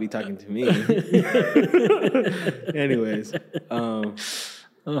must not be talking to me. Anyways.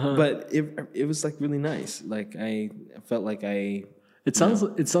 But it was like really nice. Like I felt like It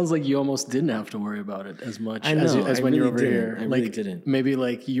sounds like you almost didn't have to worry about it as much as when really you're over here. I really didn't. Maybe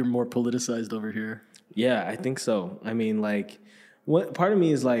like you're more politicized over here. Yeah, I think so. I mean, like, what part of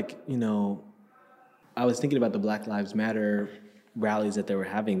me is like, I was thinking about the Black Lives Matter rallies that they were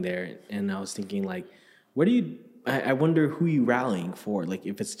having there, and I was thinking like, I wonder who you rallying for? Like,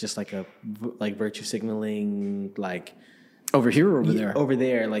 if it's just like virtue signaling, like. Over here or over there? Over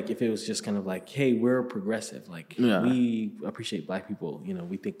there, like if it was just kind of like, hey, we're progressive. Like, we appreciate black people.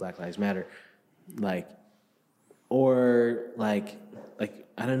 We think Black Lives Matter. Like, or like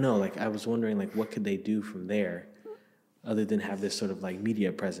I don't know. Like, I was wondering, like, what could they do from there other than have this sort of like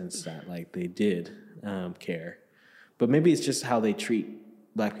media presence that like they did care. But maybe it's just how they treat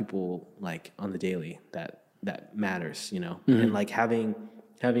black people like on the daily that matters, and like having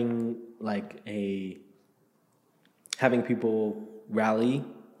like having people rally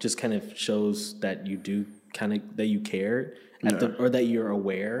just kind of shows that you do that you care or that you're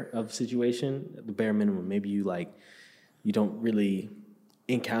aware of the situation at the bare minimum. Maybe you don't really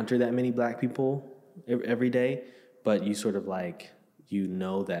encounter that many black people every day, but you sort of like,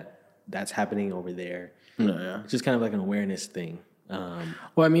 that that's happening over there. It's just kind of like an awareness thing.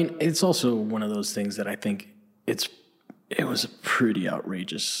 Well, I mean, it's also one of those things that I think it's It was pretty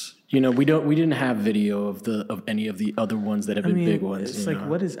outrageous. We didn't have video of any of the other ones that have been big ones. It's like,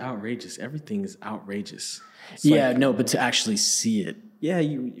 what is outrageous? Everything is outrageous. It's but to actually see it. Yeah,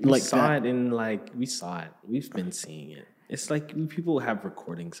 we saw it in we saw it. We've been seeing it. It's like people have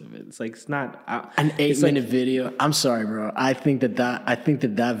recordings of it. It's like it's not an 8-minute video. I'm sorry, bro. I think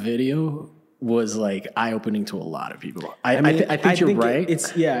that video was like eye opening to a lot of people. I think you're right.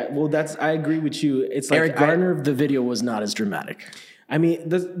 I agree with you. It's like Eric Garner. The video was not as dramatic. I mean,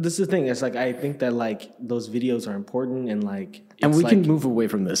 this is the thing. It's like I think that like those videos are important and we can move away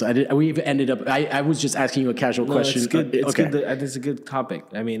from this. We've ended up. I was just asking you a casual question. It's good. It's good. It's a good topic.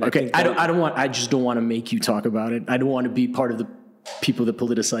 I mean, okay. I just don't want to make you talk about it. I don't want to be part of the people that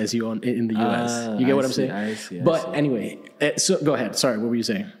politicize you in the U.S. You get what I'm saying? I see. Anyway, so go ahead. Sorry, what were you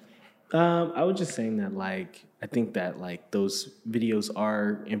saying? I was just saying that I think that those videos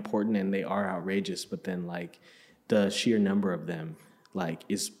are important and they are outrageous, but then the sheer number of them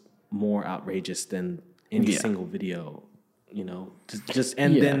is more outrageous than any single video, then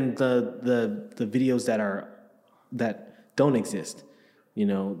the videos that don't exist,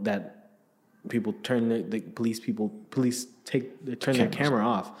 that people turn the police turn their camera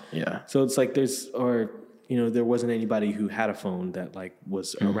off. Yeah. So it's like there wasn't anybody who had a phone that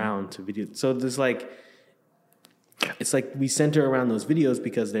was around to video. So there's it's like we center around those videos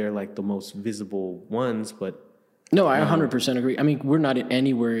because they're the most visible ones, but no, I 100% agree. I mean, we're not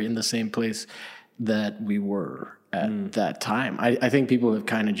anywhere in the same place that we were at that time. I think people have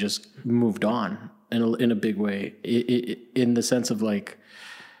kind of just moved on in a big way, in the sense of I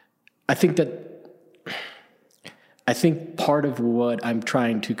think part of what I'm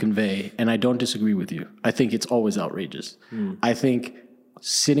trying to convey, and I don't disagree with you, I think it's always outrageous. I think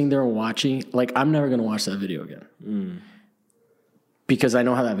sitting there and watching, I'm never going to watch that video again. Because I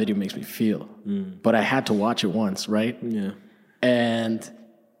know how that video makes me feel. But I had to watch it once, right? Yeah. And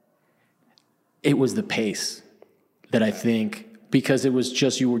it was the pace that I think, because it was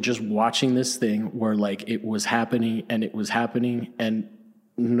just, you were just watching this thing where it was happening and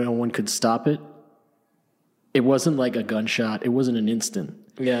no one could stop it. It wasn't like a gunshot. It wasn't an instant.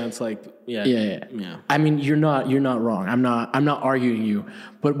 Yeah, it's yeah. I mean, you're not wrong. I'm not arguing you.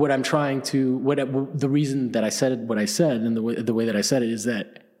 But what I'm trying to, the reason that I said what I said and the way that I said it is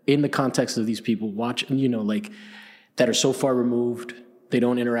that in the context of these people that are so far removed, they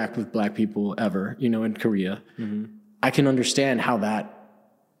don't interact with black people ever, in Korea. Mm-hmm. I can understand how that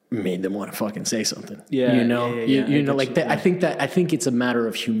made them want to fucking say something. Yeah. I think it's a matter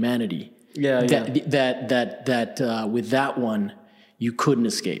of humanity. Yeah. That with that one, you couldn't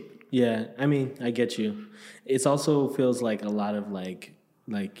escape. Yeah, I mean, I get you. It also feels like a lot of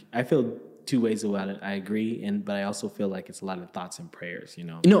I feel two ways about it. I agree, but I also feel like it's a lot of thoughts and prayers.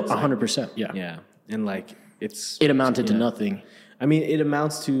 No, 100%. Yeah. Yeah, and it amounted to nothing. I mean, it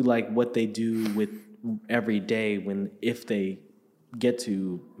amounts to what they do with every day if they get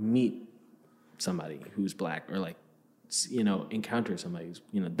to meet somebody who's black or encounter somebody who's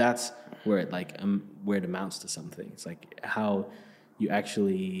that's where it where it amounts to something. It's how you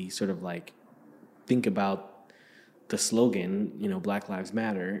actually sort of think about the slogan, Black Lives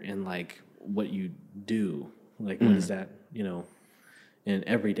Matter, and what you do, what is that, in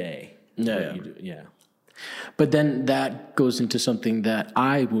every day. Yeah. You do. Yeah. But then that goes into something that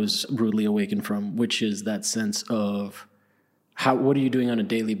I was rudely awakened from, which is that sense of what are you doing on a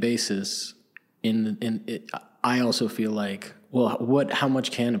daily basis? I also feel how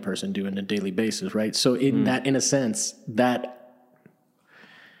much can a person do on a daily basis, right? So in a sense, that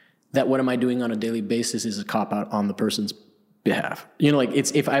what am I doing on a daily basis is a cop out on the person's behalf.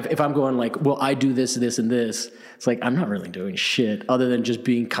 It's if I'm going well, I do this, this, and this. It's I'm not really doing shit other than just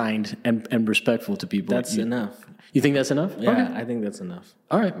being kind and respectful to people. That's enough. You think that's enough? Yeah, okay. I think that's enough.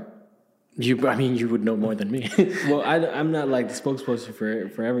 All right. You would know more than me. Well, I'm not the spokesperson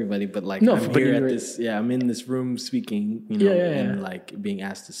for everybody, but no, I'm here at this. Yeah, I'm in this room speaking, and being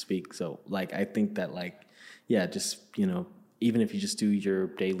asked to speak. So I think that just even if you just do your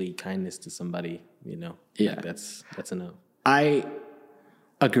daily kindness to somebody, that's enough. I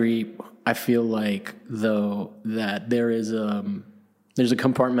agree. I feel though that there's a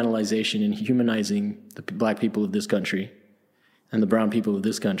compartmentalization in humanizing the black people of this country and the brown people of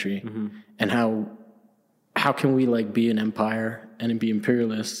this country, and how can we be an empire and be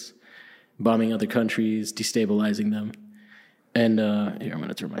imperialists, bombing other countries, destabilizing them, and here I'm going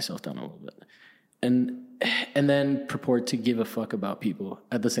to turn myself down a little bit, and then purport to give a fuck about people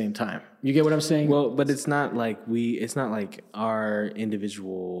at the same time. You get what I'm saying? Well, but it's not it's not our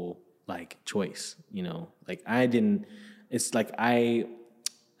individual choice. I didn't. It's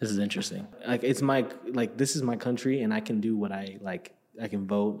This is interesting. Like it's my like this is my country, and I can do what I like. I can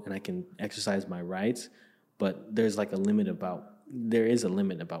vote and I can exercise my rights, but there is a limit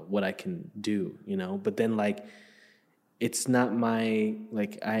about what I can do, you know. But then it's not my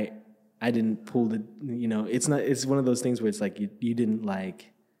I didn't pull the, you know. It's one of those things where it's like you didn't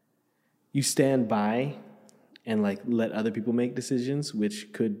you stand by and let other people make decisions,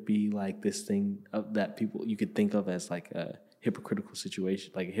 which could be this thing that people you could think of as a hypocritical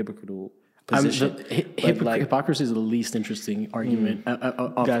situation, like a hypocritical position. Hypocrisy is the least interesting argument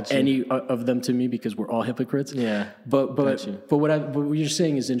of any of them to me, because we're all hypocrites. Yeah, but what you're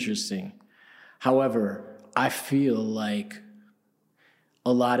saying is interesting. However, I feel like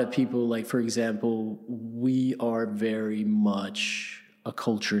a lot of people, for example, we are very much a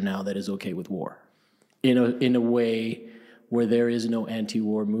culture now that is okay with war, in a way where there is no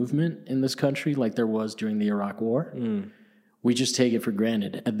anti-war movement in this country like there was during the Iraq War. We just take it for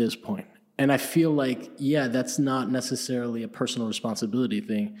granted at this point. And I feel that's not necessarily a personal responsibility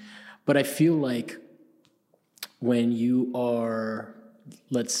thing, but I feel like when you are,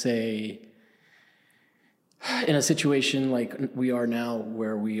 let's say, in a situation like we are now,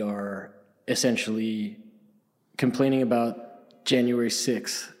 where we are essentially complaining about January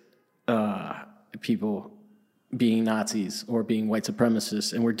 6th people being Nazis or being white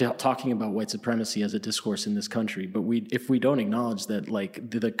supremacists, and we're talking about white supremacy as a discourse in this country, but if we don't acknowledge that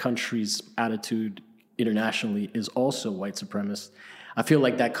the country's attitude internationally is also white supremacist, I feel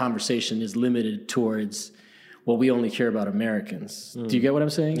like that conversation is limited towards, well, we only care about Americans. Do you get what I'm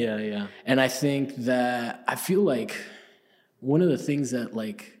saying? Yeah, yeah. And I think that I feel like one of the things that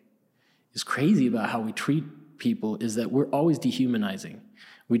is crazy about how we treat people is that we're always dehumanizing.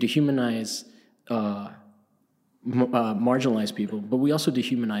 We dehumanize marginalized people, but we also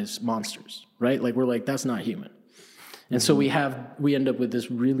dehumanize monsters, right? We're that's not human. And so we end up with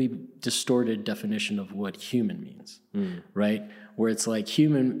this really distorted definition of what human means, right? Where it's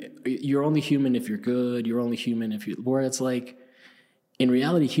human, you're only human if you're good, you're only human if where it's in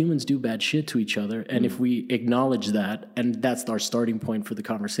reality, humans do bad shit to each other. And if we acknowledge that, and that's our starting point for the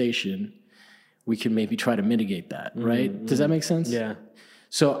conversation, we can maybe try to mitigate that, right? Does that make sense? Yeah.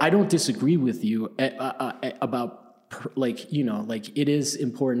 So I don't disagree with you about it is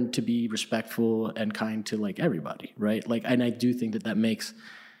important to be respectful and kind to everybody, right? And I do think that makes,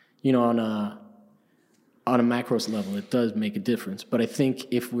 on a macros level, it does make a difference. But I think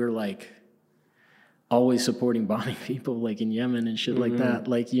if we're always supporting bombing people in Yemen and shit like that,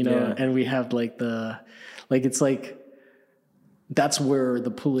 and we have that's where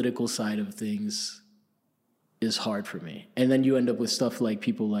the political side of things is hard for me. And then you end up with stuff like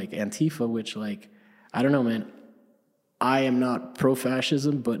people like Antifa, which I don't know, man. I am not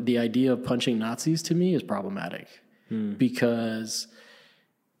pro-fascism, but the idea of punching Nazis to me is problematic because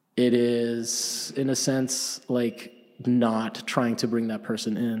it is, in a sense, not trying to bring that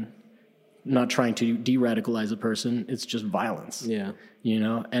person in, not trying to de-radicalize a person. It's just violence. Yeah.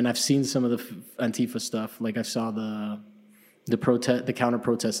 And I've seen some of the Antifa stuff. I saw the counter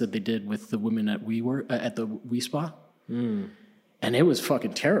protest that they did with the women at the WeSpa. And it was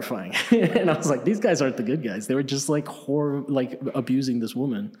fucking terrifying. And I was like, these guys aren't the good guys. They were just abusing this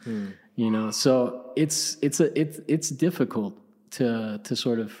woman, So it's difficult to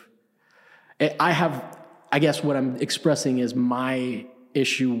sort of, I guess what I'm expressing is my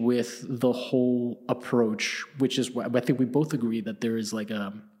issue with the whole approach, which is why I think we both agree that there is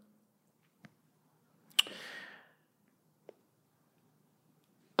a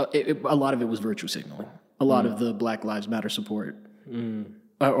lot of it was virtue signaling. A lot of the Black Lives Matter support.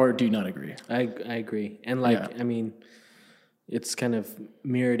 Or do you not agree? I agree. And I mean, it's kind of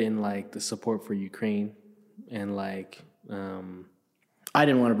mirrored in the support for Ukraine and I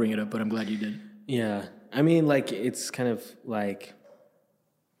didn't want to bring it up, but I'm glad you did. Yeah. I mean, it's kind of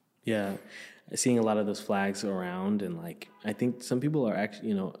seeing a lot of those flags around, and I think some people are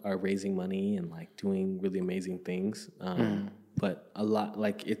actually, are raising money and doing really amazing things. But a lot,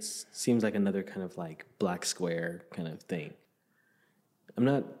 it seems like another kind of black square kind of thing. I'm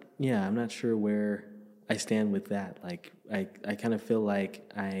not sure where I stand with that. I kind of feel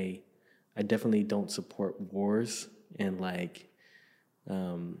I definitely don't support wars and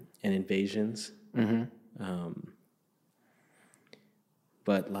and invasions.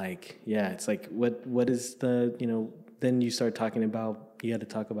 But it's what is the, then you start talking about, you got to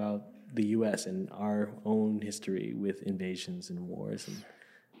talk about the U.S. and our own history with invasions and wars, and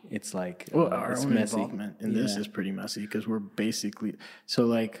it's our it's own messy. involvement in this is pretty messy because we're basically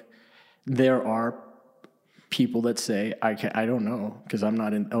there are people that say I don't know because I'm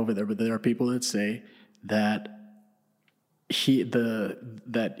not over there, but there are people that say that he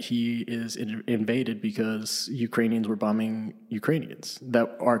is invaded because Ukrainians were bombing Ukrainians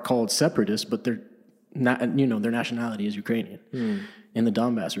that are called separatists, but they're not, you know, their nationality is Ukrainian in the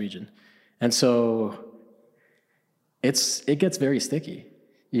Donbass region. And so it gets very sticky,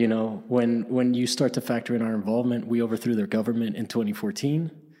 you know, when you start to factor in our involvement. We overthrew their government in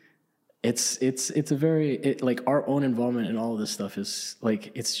 2014. It's a very like our own involvement in all of this stuff is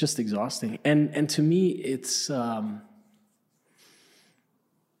like, it's just exhausting. And to me, it's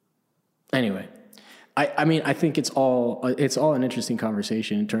anyway, I mean, I think it's all an interesting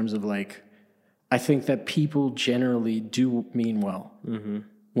conversation in terms of like, I think that people generally do mean well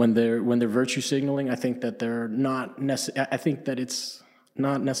when they're virtue signaling. I think that they're not I think that it's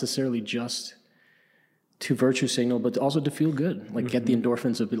not necessarily just to virtue signal, but also to feel good, like get the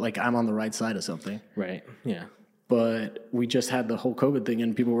endorphins of like, I'm on the right side of something. Right. Yeah. But we just had the whole COVID thing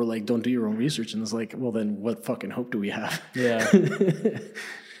and people were like, don't do your own research. And it's like, well, then what fucking hope do we have? Yeah.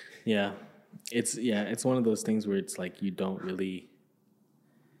 Yeah. It's one of those things where it's like, you don't really,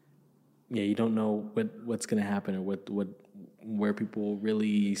 you don't know what's going to happen or where people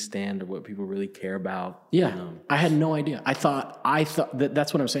really stand or what people really care about. Yeah. I had no idea. I thought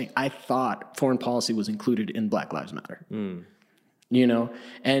that's what I'm saying. I thought foreign policy was included in Black Lives Matter, you know,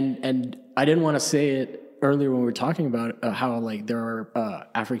 and I didn't want to say it earlier when we were talking about how like there are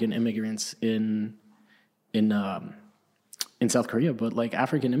African immigrants in South Korea, but like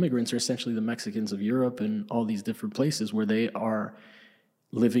African immigrants are essentially the Mexicans of Europe and all these different places where they are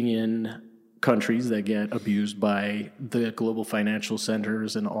living in countries that get abused by the global financial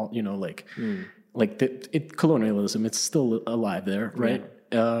centers and all, you know, like colonialism, it's still alive there, right?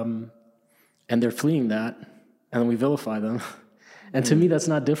 Yeah. And they're fleeing that, and then we vilify them. And to me, that's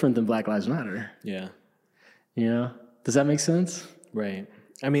not different than Black Lives Matter. Yeah. You know? Does that make sense? Right.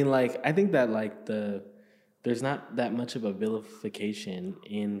 I mean, like, I think that, like, there's not that much of a vilification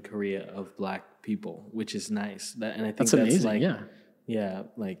in Korea of Black people, which is nice. And I think that's amazing, like, yeah. Yeah,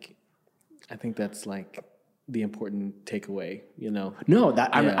 like, I think that's, like, the important takeaway, you know? No,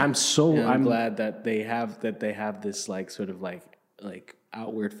 that I'm glad that they have this, like, sort of, like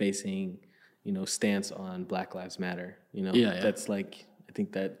outward facing, you know, stance on Black Lives Matter, you know? Yeah. That's, like, I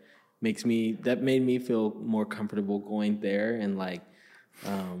think that made me feel more comfortable going there and, like,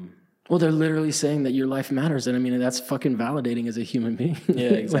 well, they're literally saying that your life matters. And I mean, that's fucking validating as a human being.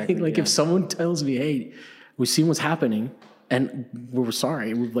 Yeah, exactly. like if someone tells me, hey, we've seen what's happening and we're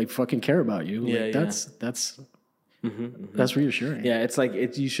sorry, we like fucking care about you. Like, that's reassuring. Yeah. It's like,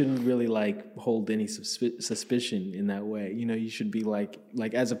 you shouldn't really like hold any suspicion in that way. You know, you should be like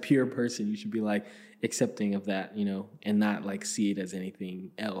as a pure person, you should be like accepting of that, you know, and not like see it as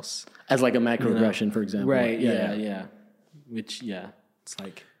anything else. As like a microaggression, for example. Right. Yeah. Which, it's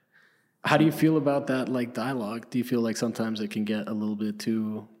like, how do you feel about that, like, dialogue? Do you feel like sometimes it can get a little bit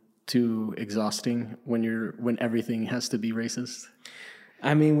too exhausting when everything has to be racist?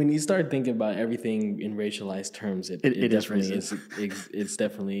 I mean, when you start thinking about everything in racialized terms, it definitely is racist. It's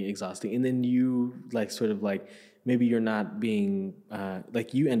definitely exhausting. And then you like sort of like maybe you're not being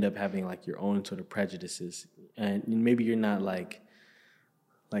like you end up having like your own sort of prejudices, and maybe you're not like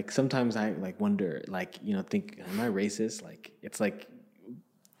sometimes I like wonder like, you know, think, am I racist? Like it's like.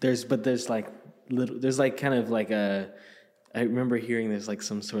 There's like kind of like I remember hearing there's like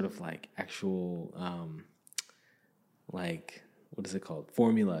some sort of like actual like what is it called,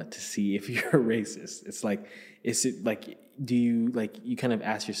 formula to see if you're a racist. It's like, is it like, do you like, you kind of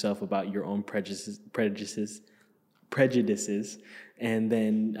ask yourself about your own prejudices and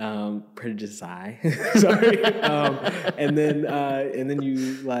then prejudice sorry and then you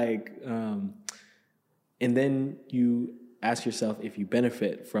like and then you ask yourself if you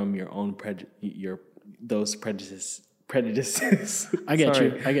benefit from your own those prejudices. I get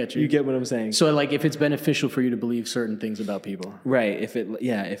you. You get what I'm saying. So, like, if it's beneficial for you to believe certain things about people, right?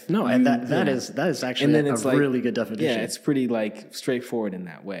 That is actually a really good definition. Yeah, it's pretty like straightforward in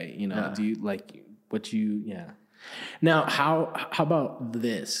that way. You know, do you like what you? Yeah. Now, how about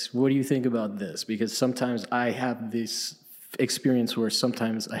this? What do you think about this? Because sometimes I have this experience where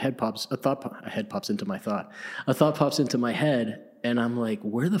sometimes a thought pops into my head, and I'm like,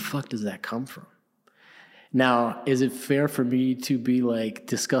 where the fuck does that come from? Now, is it fair for me to be like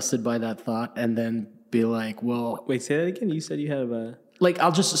disgusted by that thought and then be like, well, wait, say that again? You said you have a like,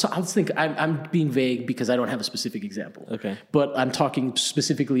 I'll think I'm being vague because I don't have a specific example. Okay. But I'm talking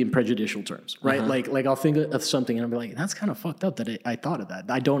specifically in prejudicial terms, right? Uh-huh. Like I'll think of something and I'll be like, that's kind of fucked up that I thought of that.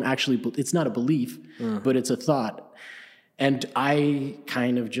 I don't actually, it's not a belief, but it's a thought. And I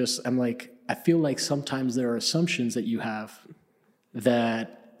kind of I'm like, I feel like sometimes there are assumptions that you have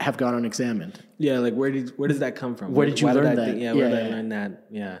that have gone unexamined. Yeah, like where does that come from? Where did you learn that? Where did I learn that?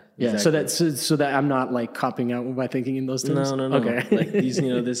 Yeah, Yeah, exactly. so that I'm not like copying out my thinking in those terms. No. Okay. Like these,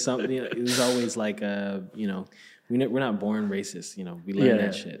 there's something. There's always like we're not born racist. We learn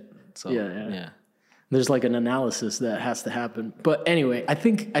that shit. So yeah. There's like an analysis that has to happen. But anyway, I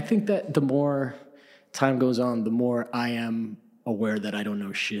think that the more time goes on, the more I am aware that I don't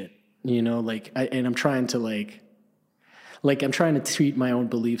know shit. And I'm trying to I'm trying to treat my own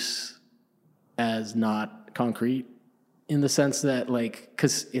beliefs as not concrete, in the sense that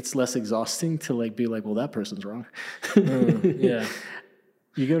because it's less exhausting to be like, well, that person's wrong. Yeah.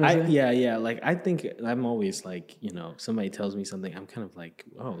 You get what I'm saying? Yeah. Like, I think I'm always somebody tells me something, I'm kind of like,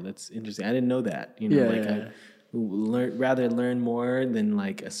 oh, that's interesting. I didn't know that. I rather learn more than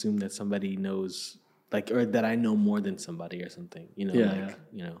assume that somebody knows, or that I know more than somebody or something.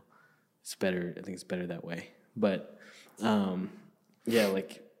 It's better. I think it's better that way. But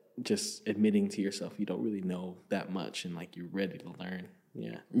just admitting to yourself you don't really know that much and you're ready to learn.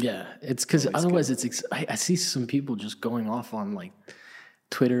 Yeah. It's because otherwise I see some people just going off on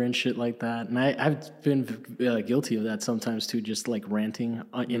Twitter and shit like that, and I've been guilty of that sometimes too, just ranting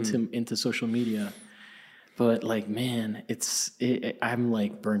into social media. But man, I'm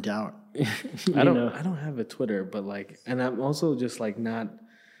burnt out. I don't have a Twitter, but and I'm also just not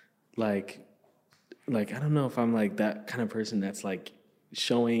I don't know if I'm that kind of person that's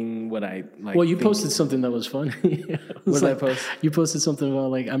showing what I like. Well, you posted something that was funny. What did I post? You posted something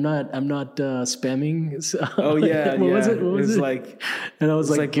about I'm not spamming. So, oh yeah, what was it? What was it? And I was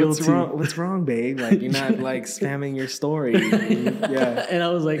guilty. What's wrong, babe? You're not spamming your story. Yeah. And I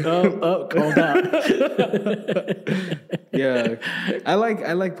was called out. Yeah, I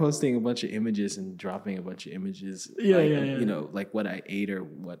like posting a bunch of images and dropping a bunch of images. Yeah. What I ate or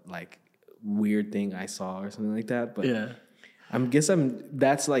what weird thing I saw or something like that. But yeah.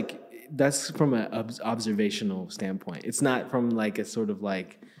 That's from an observational standpoint. It's not from a sort of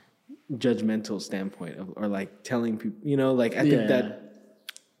judgmental standpoint or telling people. I think that.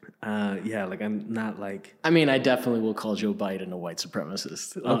 I'm not I mean, I definitely will call Joe Biden a white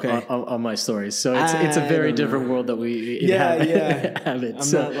supremacist. Okay. On my stories. So it's a very different world that we have it. I'm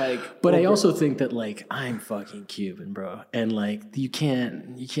not but I also think that I'm fucking Cuban, bro, and you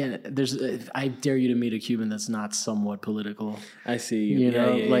can't. I dare you to meet a Cuban that's not somewhat political. I see.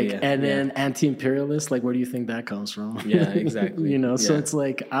 And then anti-imperialist. Where do you think that comes from? Yeah, exactly. So it's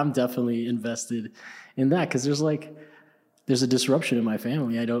I'm definitely invested in that, because there's a disruption in my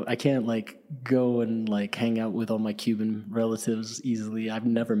family. I can't go and hang out with all my Cuban relatives easily. I've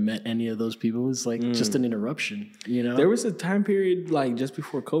never met any of those people. It's just an interruption, There was a time period just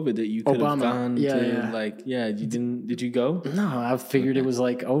before COVID that you could have gone did you go? No, I figured it was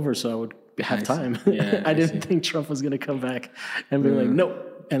over, so I would have time. Yeah, I didn't think Trump was going to come back and be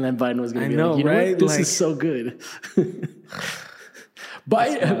nope. And then Biden was going to be you know right? What? This is so good.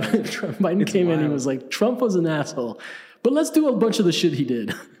 Biden came in and he was Trump was an asshole. But let's do a bunch of the shit he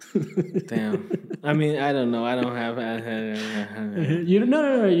did. Damn. I mean, I don't know. I don't have. You don't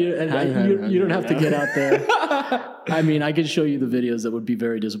have to get out there. I mean, I could show you the videos that would be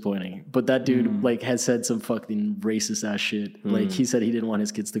very disappointing. But that dude has said some fucking racist ass shit. He said he didn't want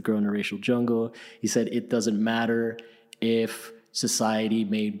his kids to grow in a racial jungle. He said it doesn't matter if society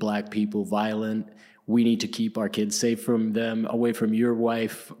made black people violent. We need to keep our kids safe from them, away from your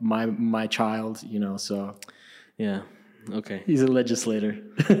wife, my child. So. Yeah. Okay. He's a legislator.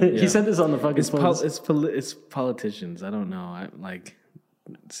 He said this on the fucking It's politicians. I don't know. I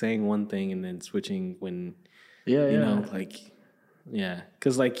saying one thing and then switching when because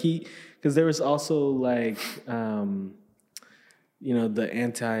there was also the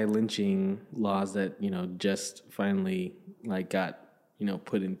anti-lynching laws that just finally got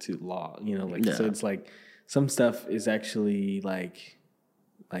put into law. So it's some stuff is actually like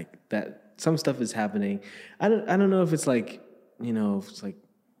that. Some stuff is happening. I don't know if it's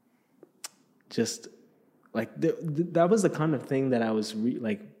just that was the kind of thing that I was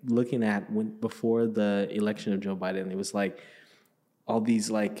looking at before the election of Joe Biden. It was all these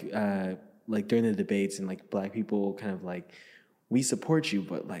during the debates and black people kind of we support you,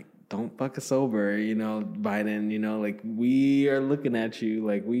 but don't fuck us over, Biden, we are looking at you,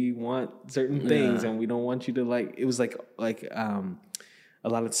 we want certain things and we don't want you to it was a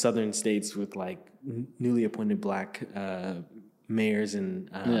lot of southern states with newly appointed black mayors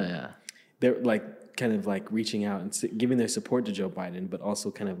and they're kind of reaching out and giving their support to Joe Biden, but also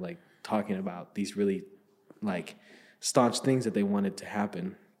kind of talking about these really staunch things that they wanted to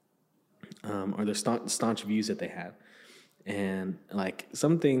happen, or the staunch views that they had. And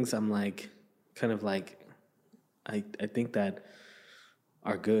some things I'm I think that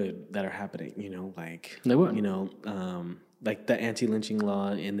are good that are happening. You know, like Like what? you know, like the anti-lynching law,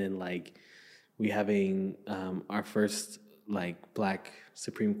 and then like we having our first like Black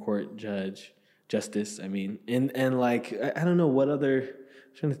Supreme Court justice. I mean, and like I don't know what other.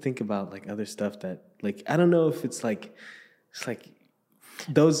 I'm trying to think about like other stuff that like I don't know if it's like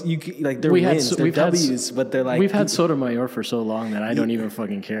those like they're wins, they're W's, but they're like we've had Sotomayor for so long that I don't even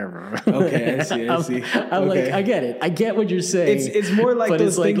fucking care, bro. Okay, I see. I'm like, I get it. I get what you're saying. It's more like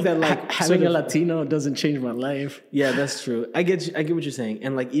those things that like having a Latino doesn't change my life. Yeah, that's true. I get what you're saying,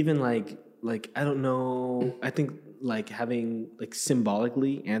 and like even like I don't know. I think like having like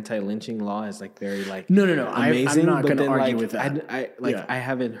symbolically anti-lynching law is like very like no. amazing. I'm not going to argue like, with that. I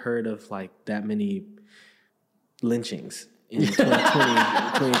haven't heard of like that many lynchings in 2020,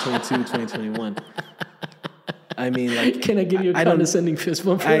 2022, 2021. I mean, like, can I give you a condescending fist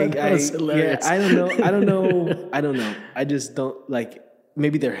bump for that? That was hilarious. Yeah, I don't know. I just don't like.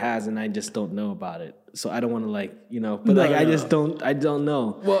 Maybe there has, and I just don't know about it. So I don't want to like, you know. But I just don't. I don't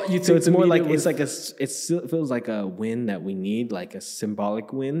know. Well, you think so it's more like it's like it still feels like a win that we need, like a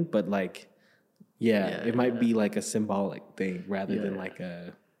symbolic win. But like, it might be like a symbolic thing rather than like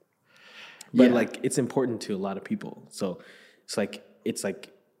a. But like, it's important to a lot of people. So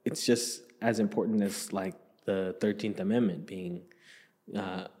it's just as important as like the 13th Amendment being,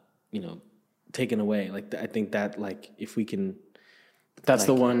 taken away. Like I think that like if we can. That's like,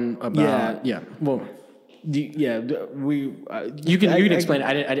 the one about Well, we you can explain.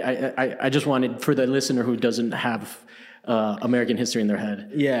 I just wanted for the listener who doesn't have American history in their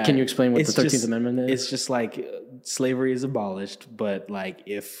head. Yeah, can you explain what the 13th Amendment is? It's just like slavery is abolished, but like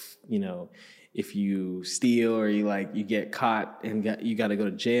if you steal or you get caught and you got to go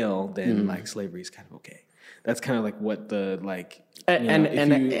to jail, then like slavery is kind of okay. That's kind of like what the like. And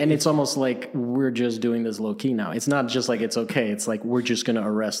it's almost like we're just doing this low key now. It's not just like it's okay. It's like we're just going to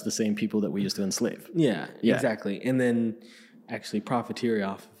arrest the same people that we used to enslave. Yeah, exactly. And then actually profiteer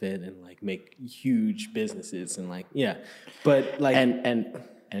off of it and like make huge businesses and like but like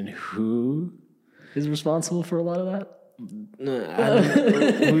and who is responsible for a lot of that? No, I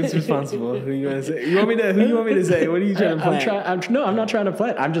don't know. Who's responsible? Who you want to say? Who you want me to say? What are you trying to plan? I'm not trying to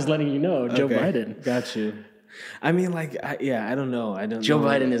plan. I'm just letting you know. Joe Biden. Got you. I mean, like, I don't know. Joe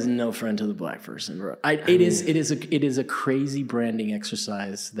Biden is no friend to the black person, bro. It is a crazy branding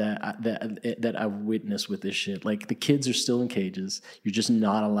exercise that I've witnessed with this shit. Like, the kids are still in cages. You're just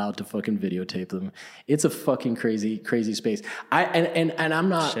not allowed to fucking videotape them. It's a fucking crazy space. And I'm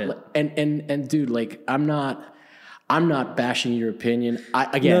not and dude, like, I'm not bashing your opinion.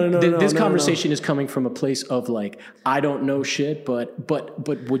 This conversation is coming from a place of like, I don't know shit, but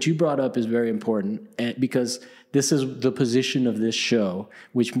what you brought up is very important, and because this is the position of this show,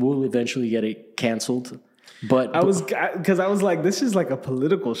 which will eventually get it canceled. But I was like, this is like a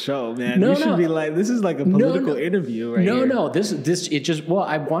political show, man. Should be like, this is like a political interview, right?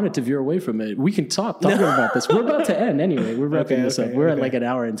 I wanted to veer away from it. We can talk about this. We're about to end anyway. We're wrapping this up. We're at like an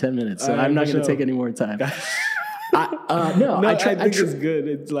hour and 10 minutes, so I'm not going to take any more time. I think it's good.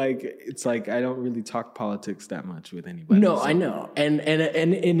 It's like I don't really talk politics that much with anybody. No, so. I know, and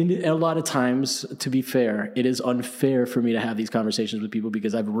a lot of times, to be fair, it is unfair for me to have these conversations with people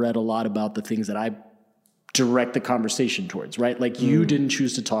because I've read a lot about the things that I direct the conversation towards. Right, like you didn't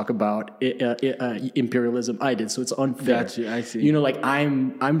choose to talk about imperialism, I did, so it's unfair. Gotcha, I see. You know, like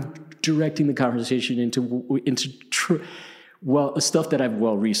I'm directing the conversation into stuff that I've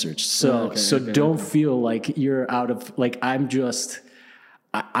well researched. So don't feel like you're out of, like, I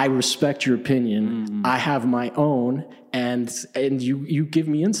respect your opinion. Mm-hmm. I have my own, and you give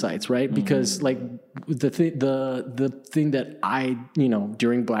me insights, right? Mm-hmm. Because like the thing that I,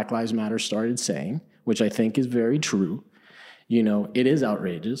 during Black Lives Matter started saying, which I think is very true, it is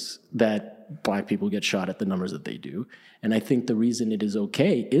outrageous that Black people get shot at the numbers that they do. And I think the reason it is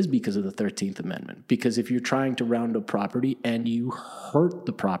okay is because of the 13th Amendment. Because if you're trying to round up property and you hurt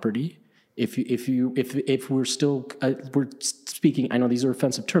the property, if we're still we're speaking, I know these are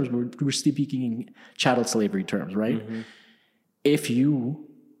offensive terms, but we're speaking chattel slavery terms, right? Mm-hmm. If you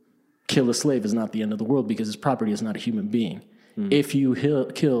kill a slave, is not the end of the world because his property is not a human being. Mm-hmm. If you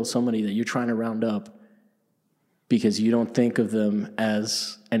kill somebody that you're trying to round up because you don't think of them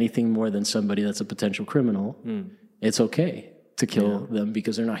as anything more than somebody that's a potential criminal, it's okay to kill them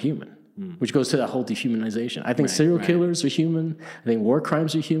because they're not human, which goes to that whole dehumanization. I think serial killers are human. I think war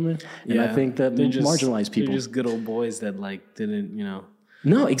crimes are human. And I think that marginalized people. They're just good old boys that like didn't,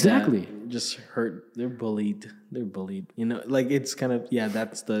 No, exactly. Just hurt. They're bullied. Like it's kind of,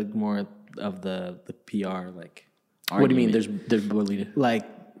 that's the more of the PR like argument. What do you mean they're bullied? Like,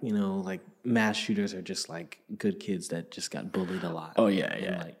 like mass shooters are just like good kids that just got bullied a lot. Oh yeah, And,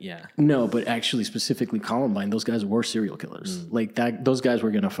 yeah. like, yeah. No, but actually, specifically Columbine, those guys were serial killers. Like that, those guys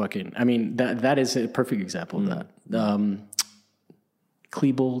were gonna fucking. I mean, that is a perfect example of that.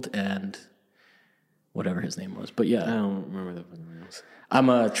 Klebold and whatever his name was, but I yeah, don't remember the fucking names. I'm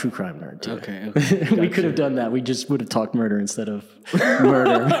a true crime nerd too. Okay. We could have done that. We just would have talked murder instead of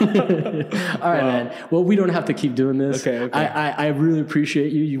murder. All right, man. Well, we don't have to keep doing this. Okay. I really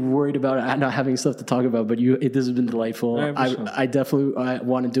appreciate you. You worried about not having stuff to talk about, but this has been delightful. All right, for sure. I definitely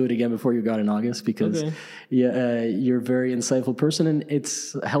want to do it again before you're gone in August because you're a very insightful person, and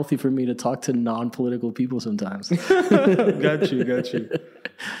it's healthy for me to talk to non-political people sometimes. Got you.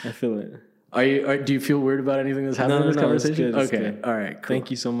 I feel it. Do you feel weird about anything that's happened in this conversation? It's Okay. good. All right. Cool.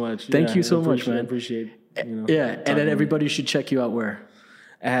 Thank you so much. Thank you so much, man. I appreciate Yeah, and then everybody should check you out where?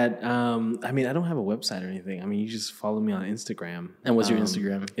 At I mean, I don't have a website or anything. I mean, you just follow me on Instagram. And what's your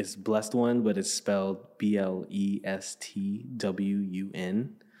Instagram? It's Blessed One, but it's spelled BLESTWUN.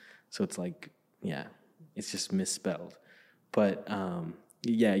 So it's like, yeah, it's just misspelled. But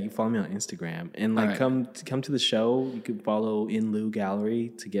yeah, you follow me on Instagram and like come to the show. You can follow In Lieu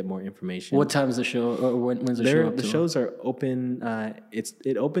Gallery to get more information. What time is the show? Or when's the show? The shows are open.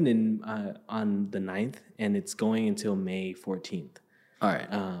 It opened in on the 9th and it's going until May 14th. All right.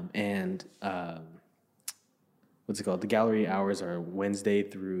 And what's it called? The gallery hours are Wednesday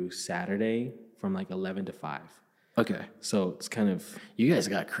through Saturday from like 11 to 5. Okay. So it's kind of... You guys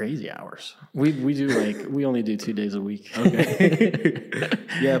got crazy hours. We do like, we only do 2 days a week. Okay.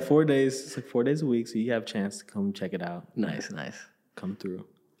 Yeah, 4 days. It's like 4 days a week. So you have a chance to come check it out. Nice. Come through.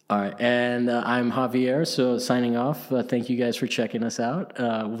 All right. And I'm Javier. So signing off. Thank you guys for checking us out.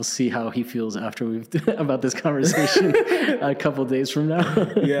 We'll see how he feels after we've about this conversation a couple days from now.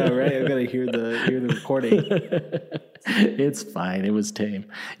 Yeah, right. I gotta hear the recording. It's fine. It was tame.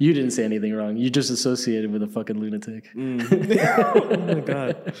 You didn't say anything wrong. You just associated with a fucking lunatic. Oh my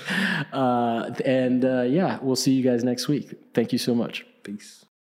God. Yeah, we'll see you guys next week. Thank you so much. Peace.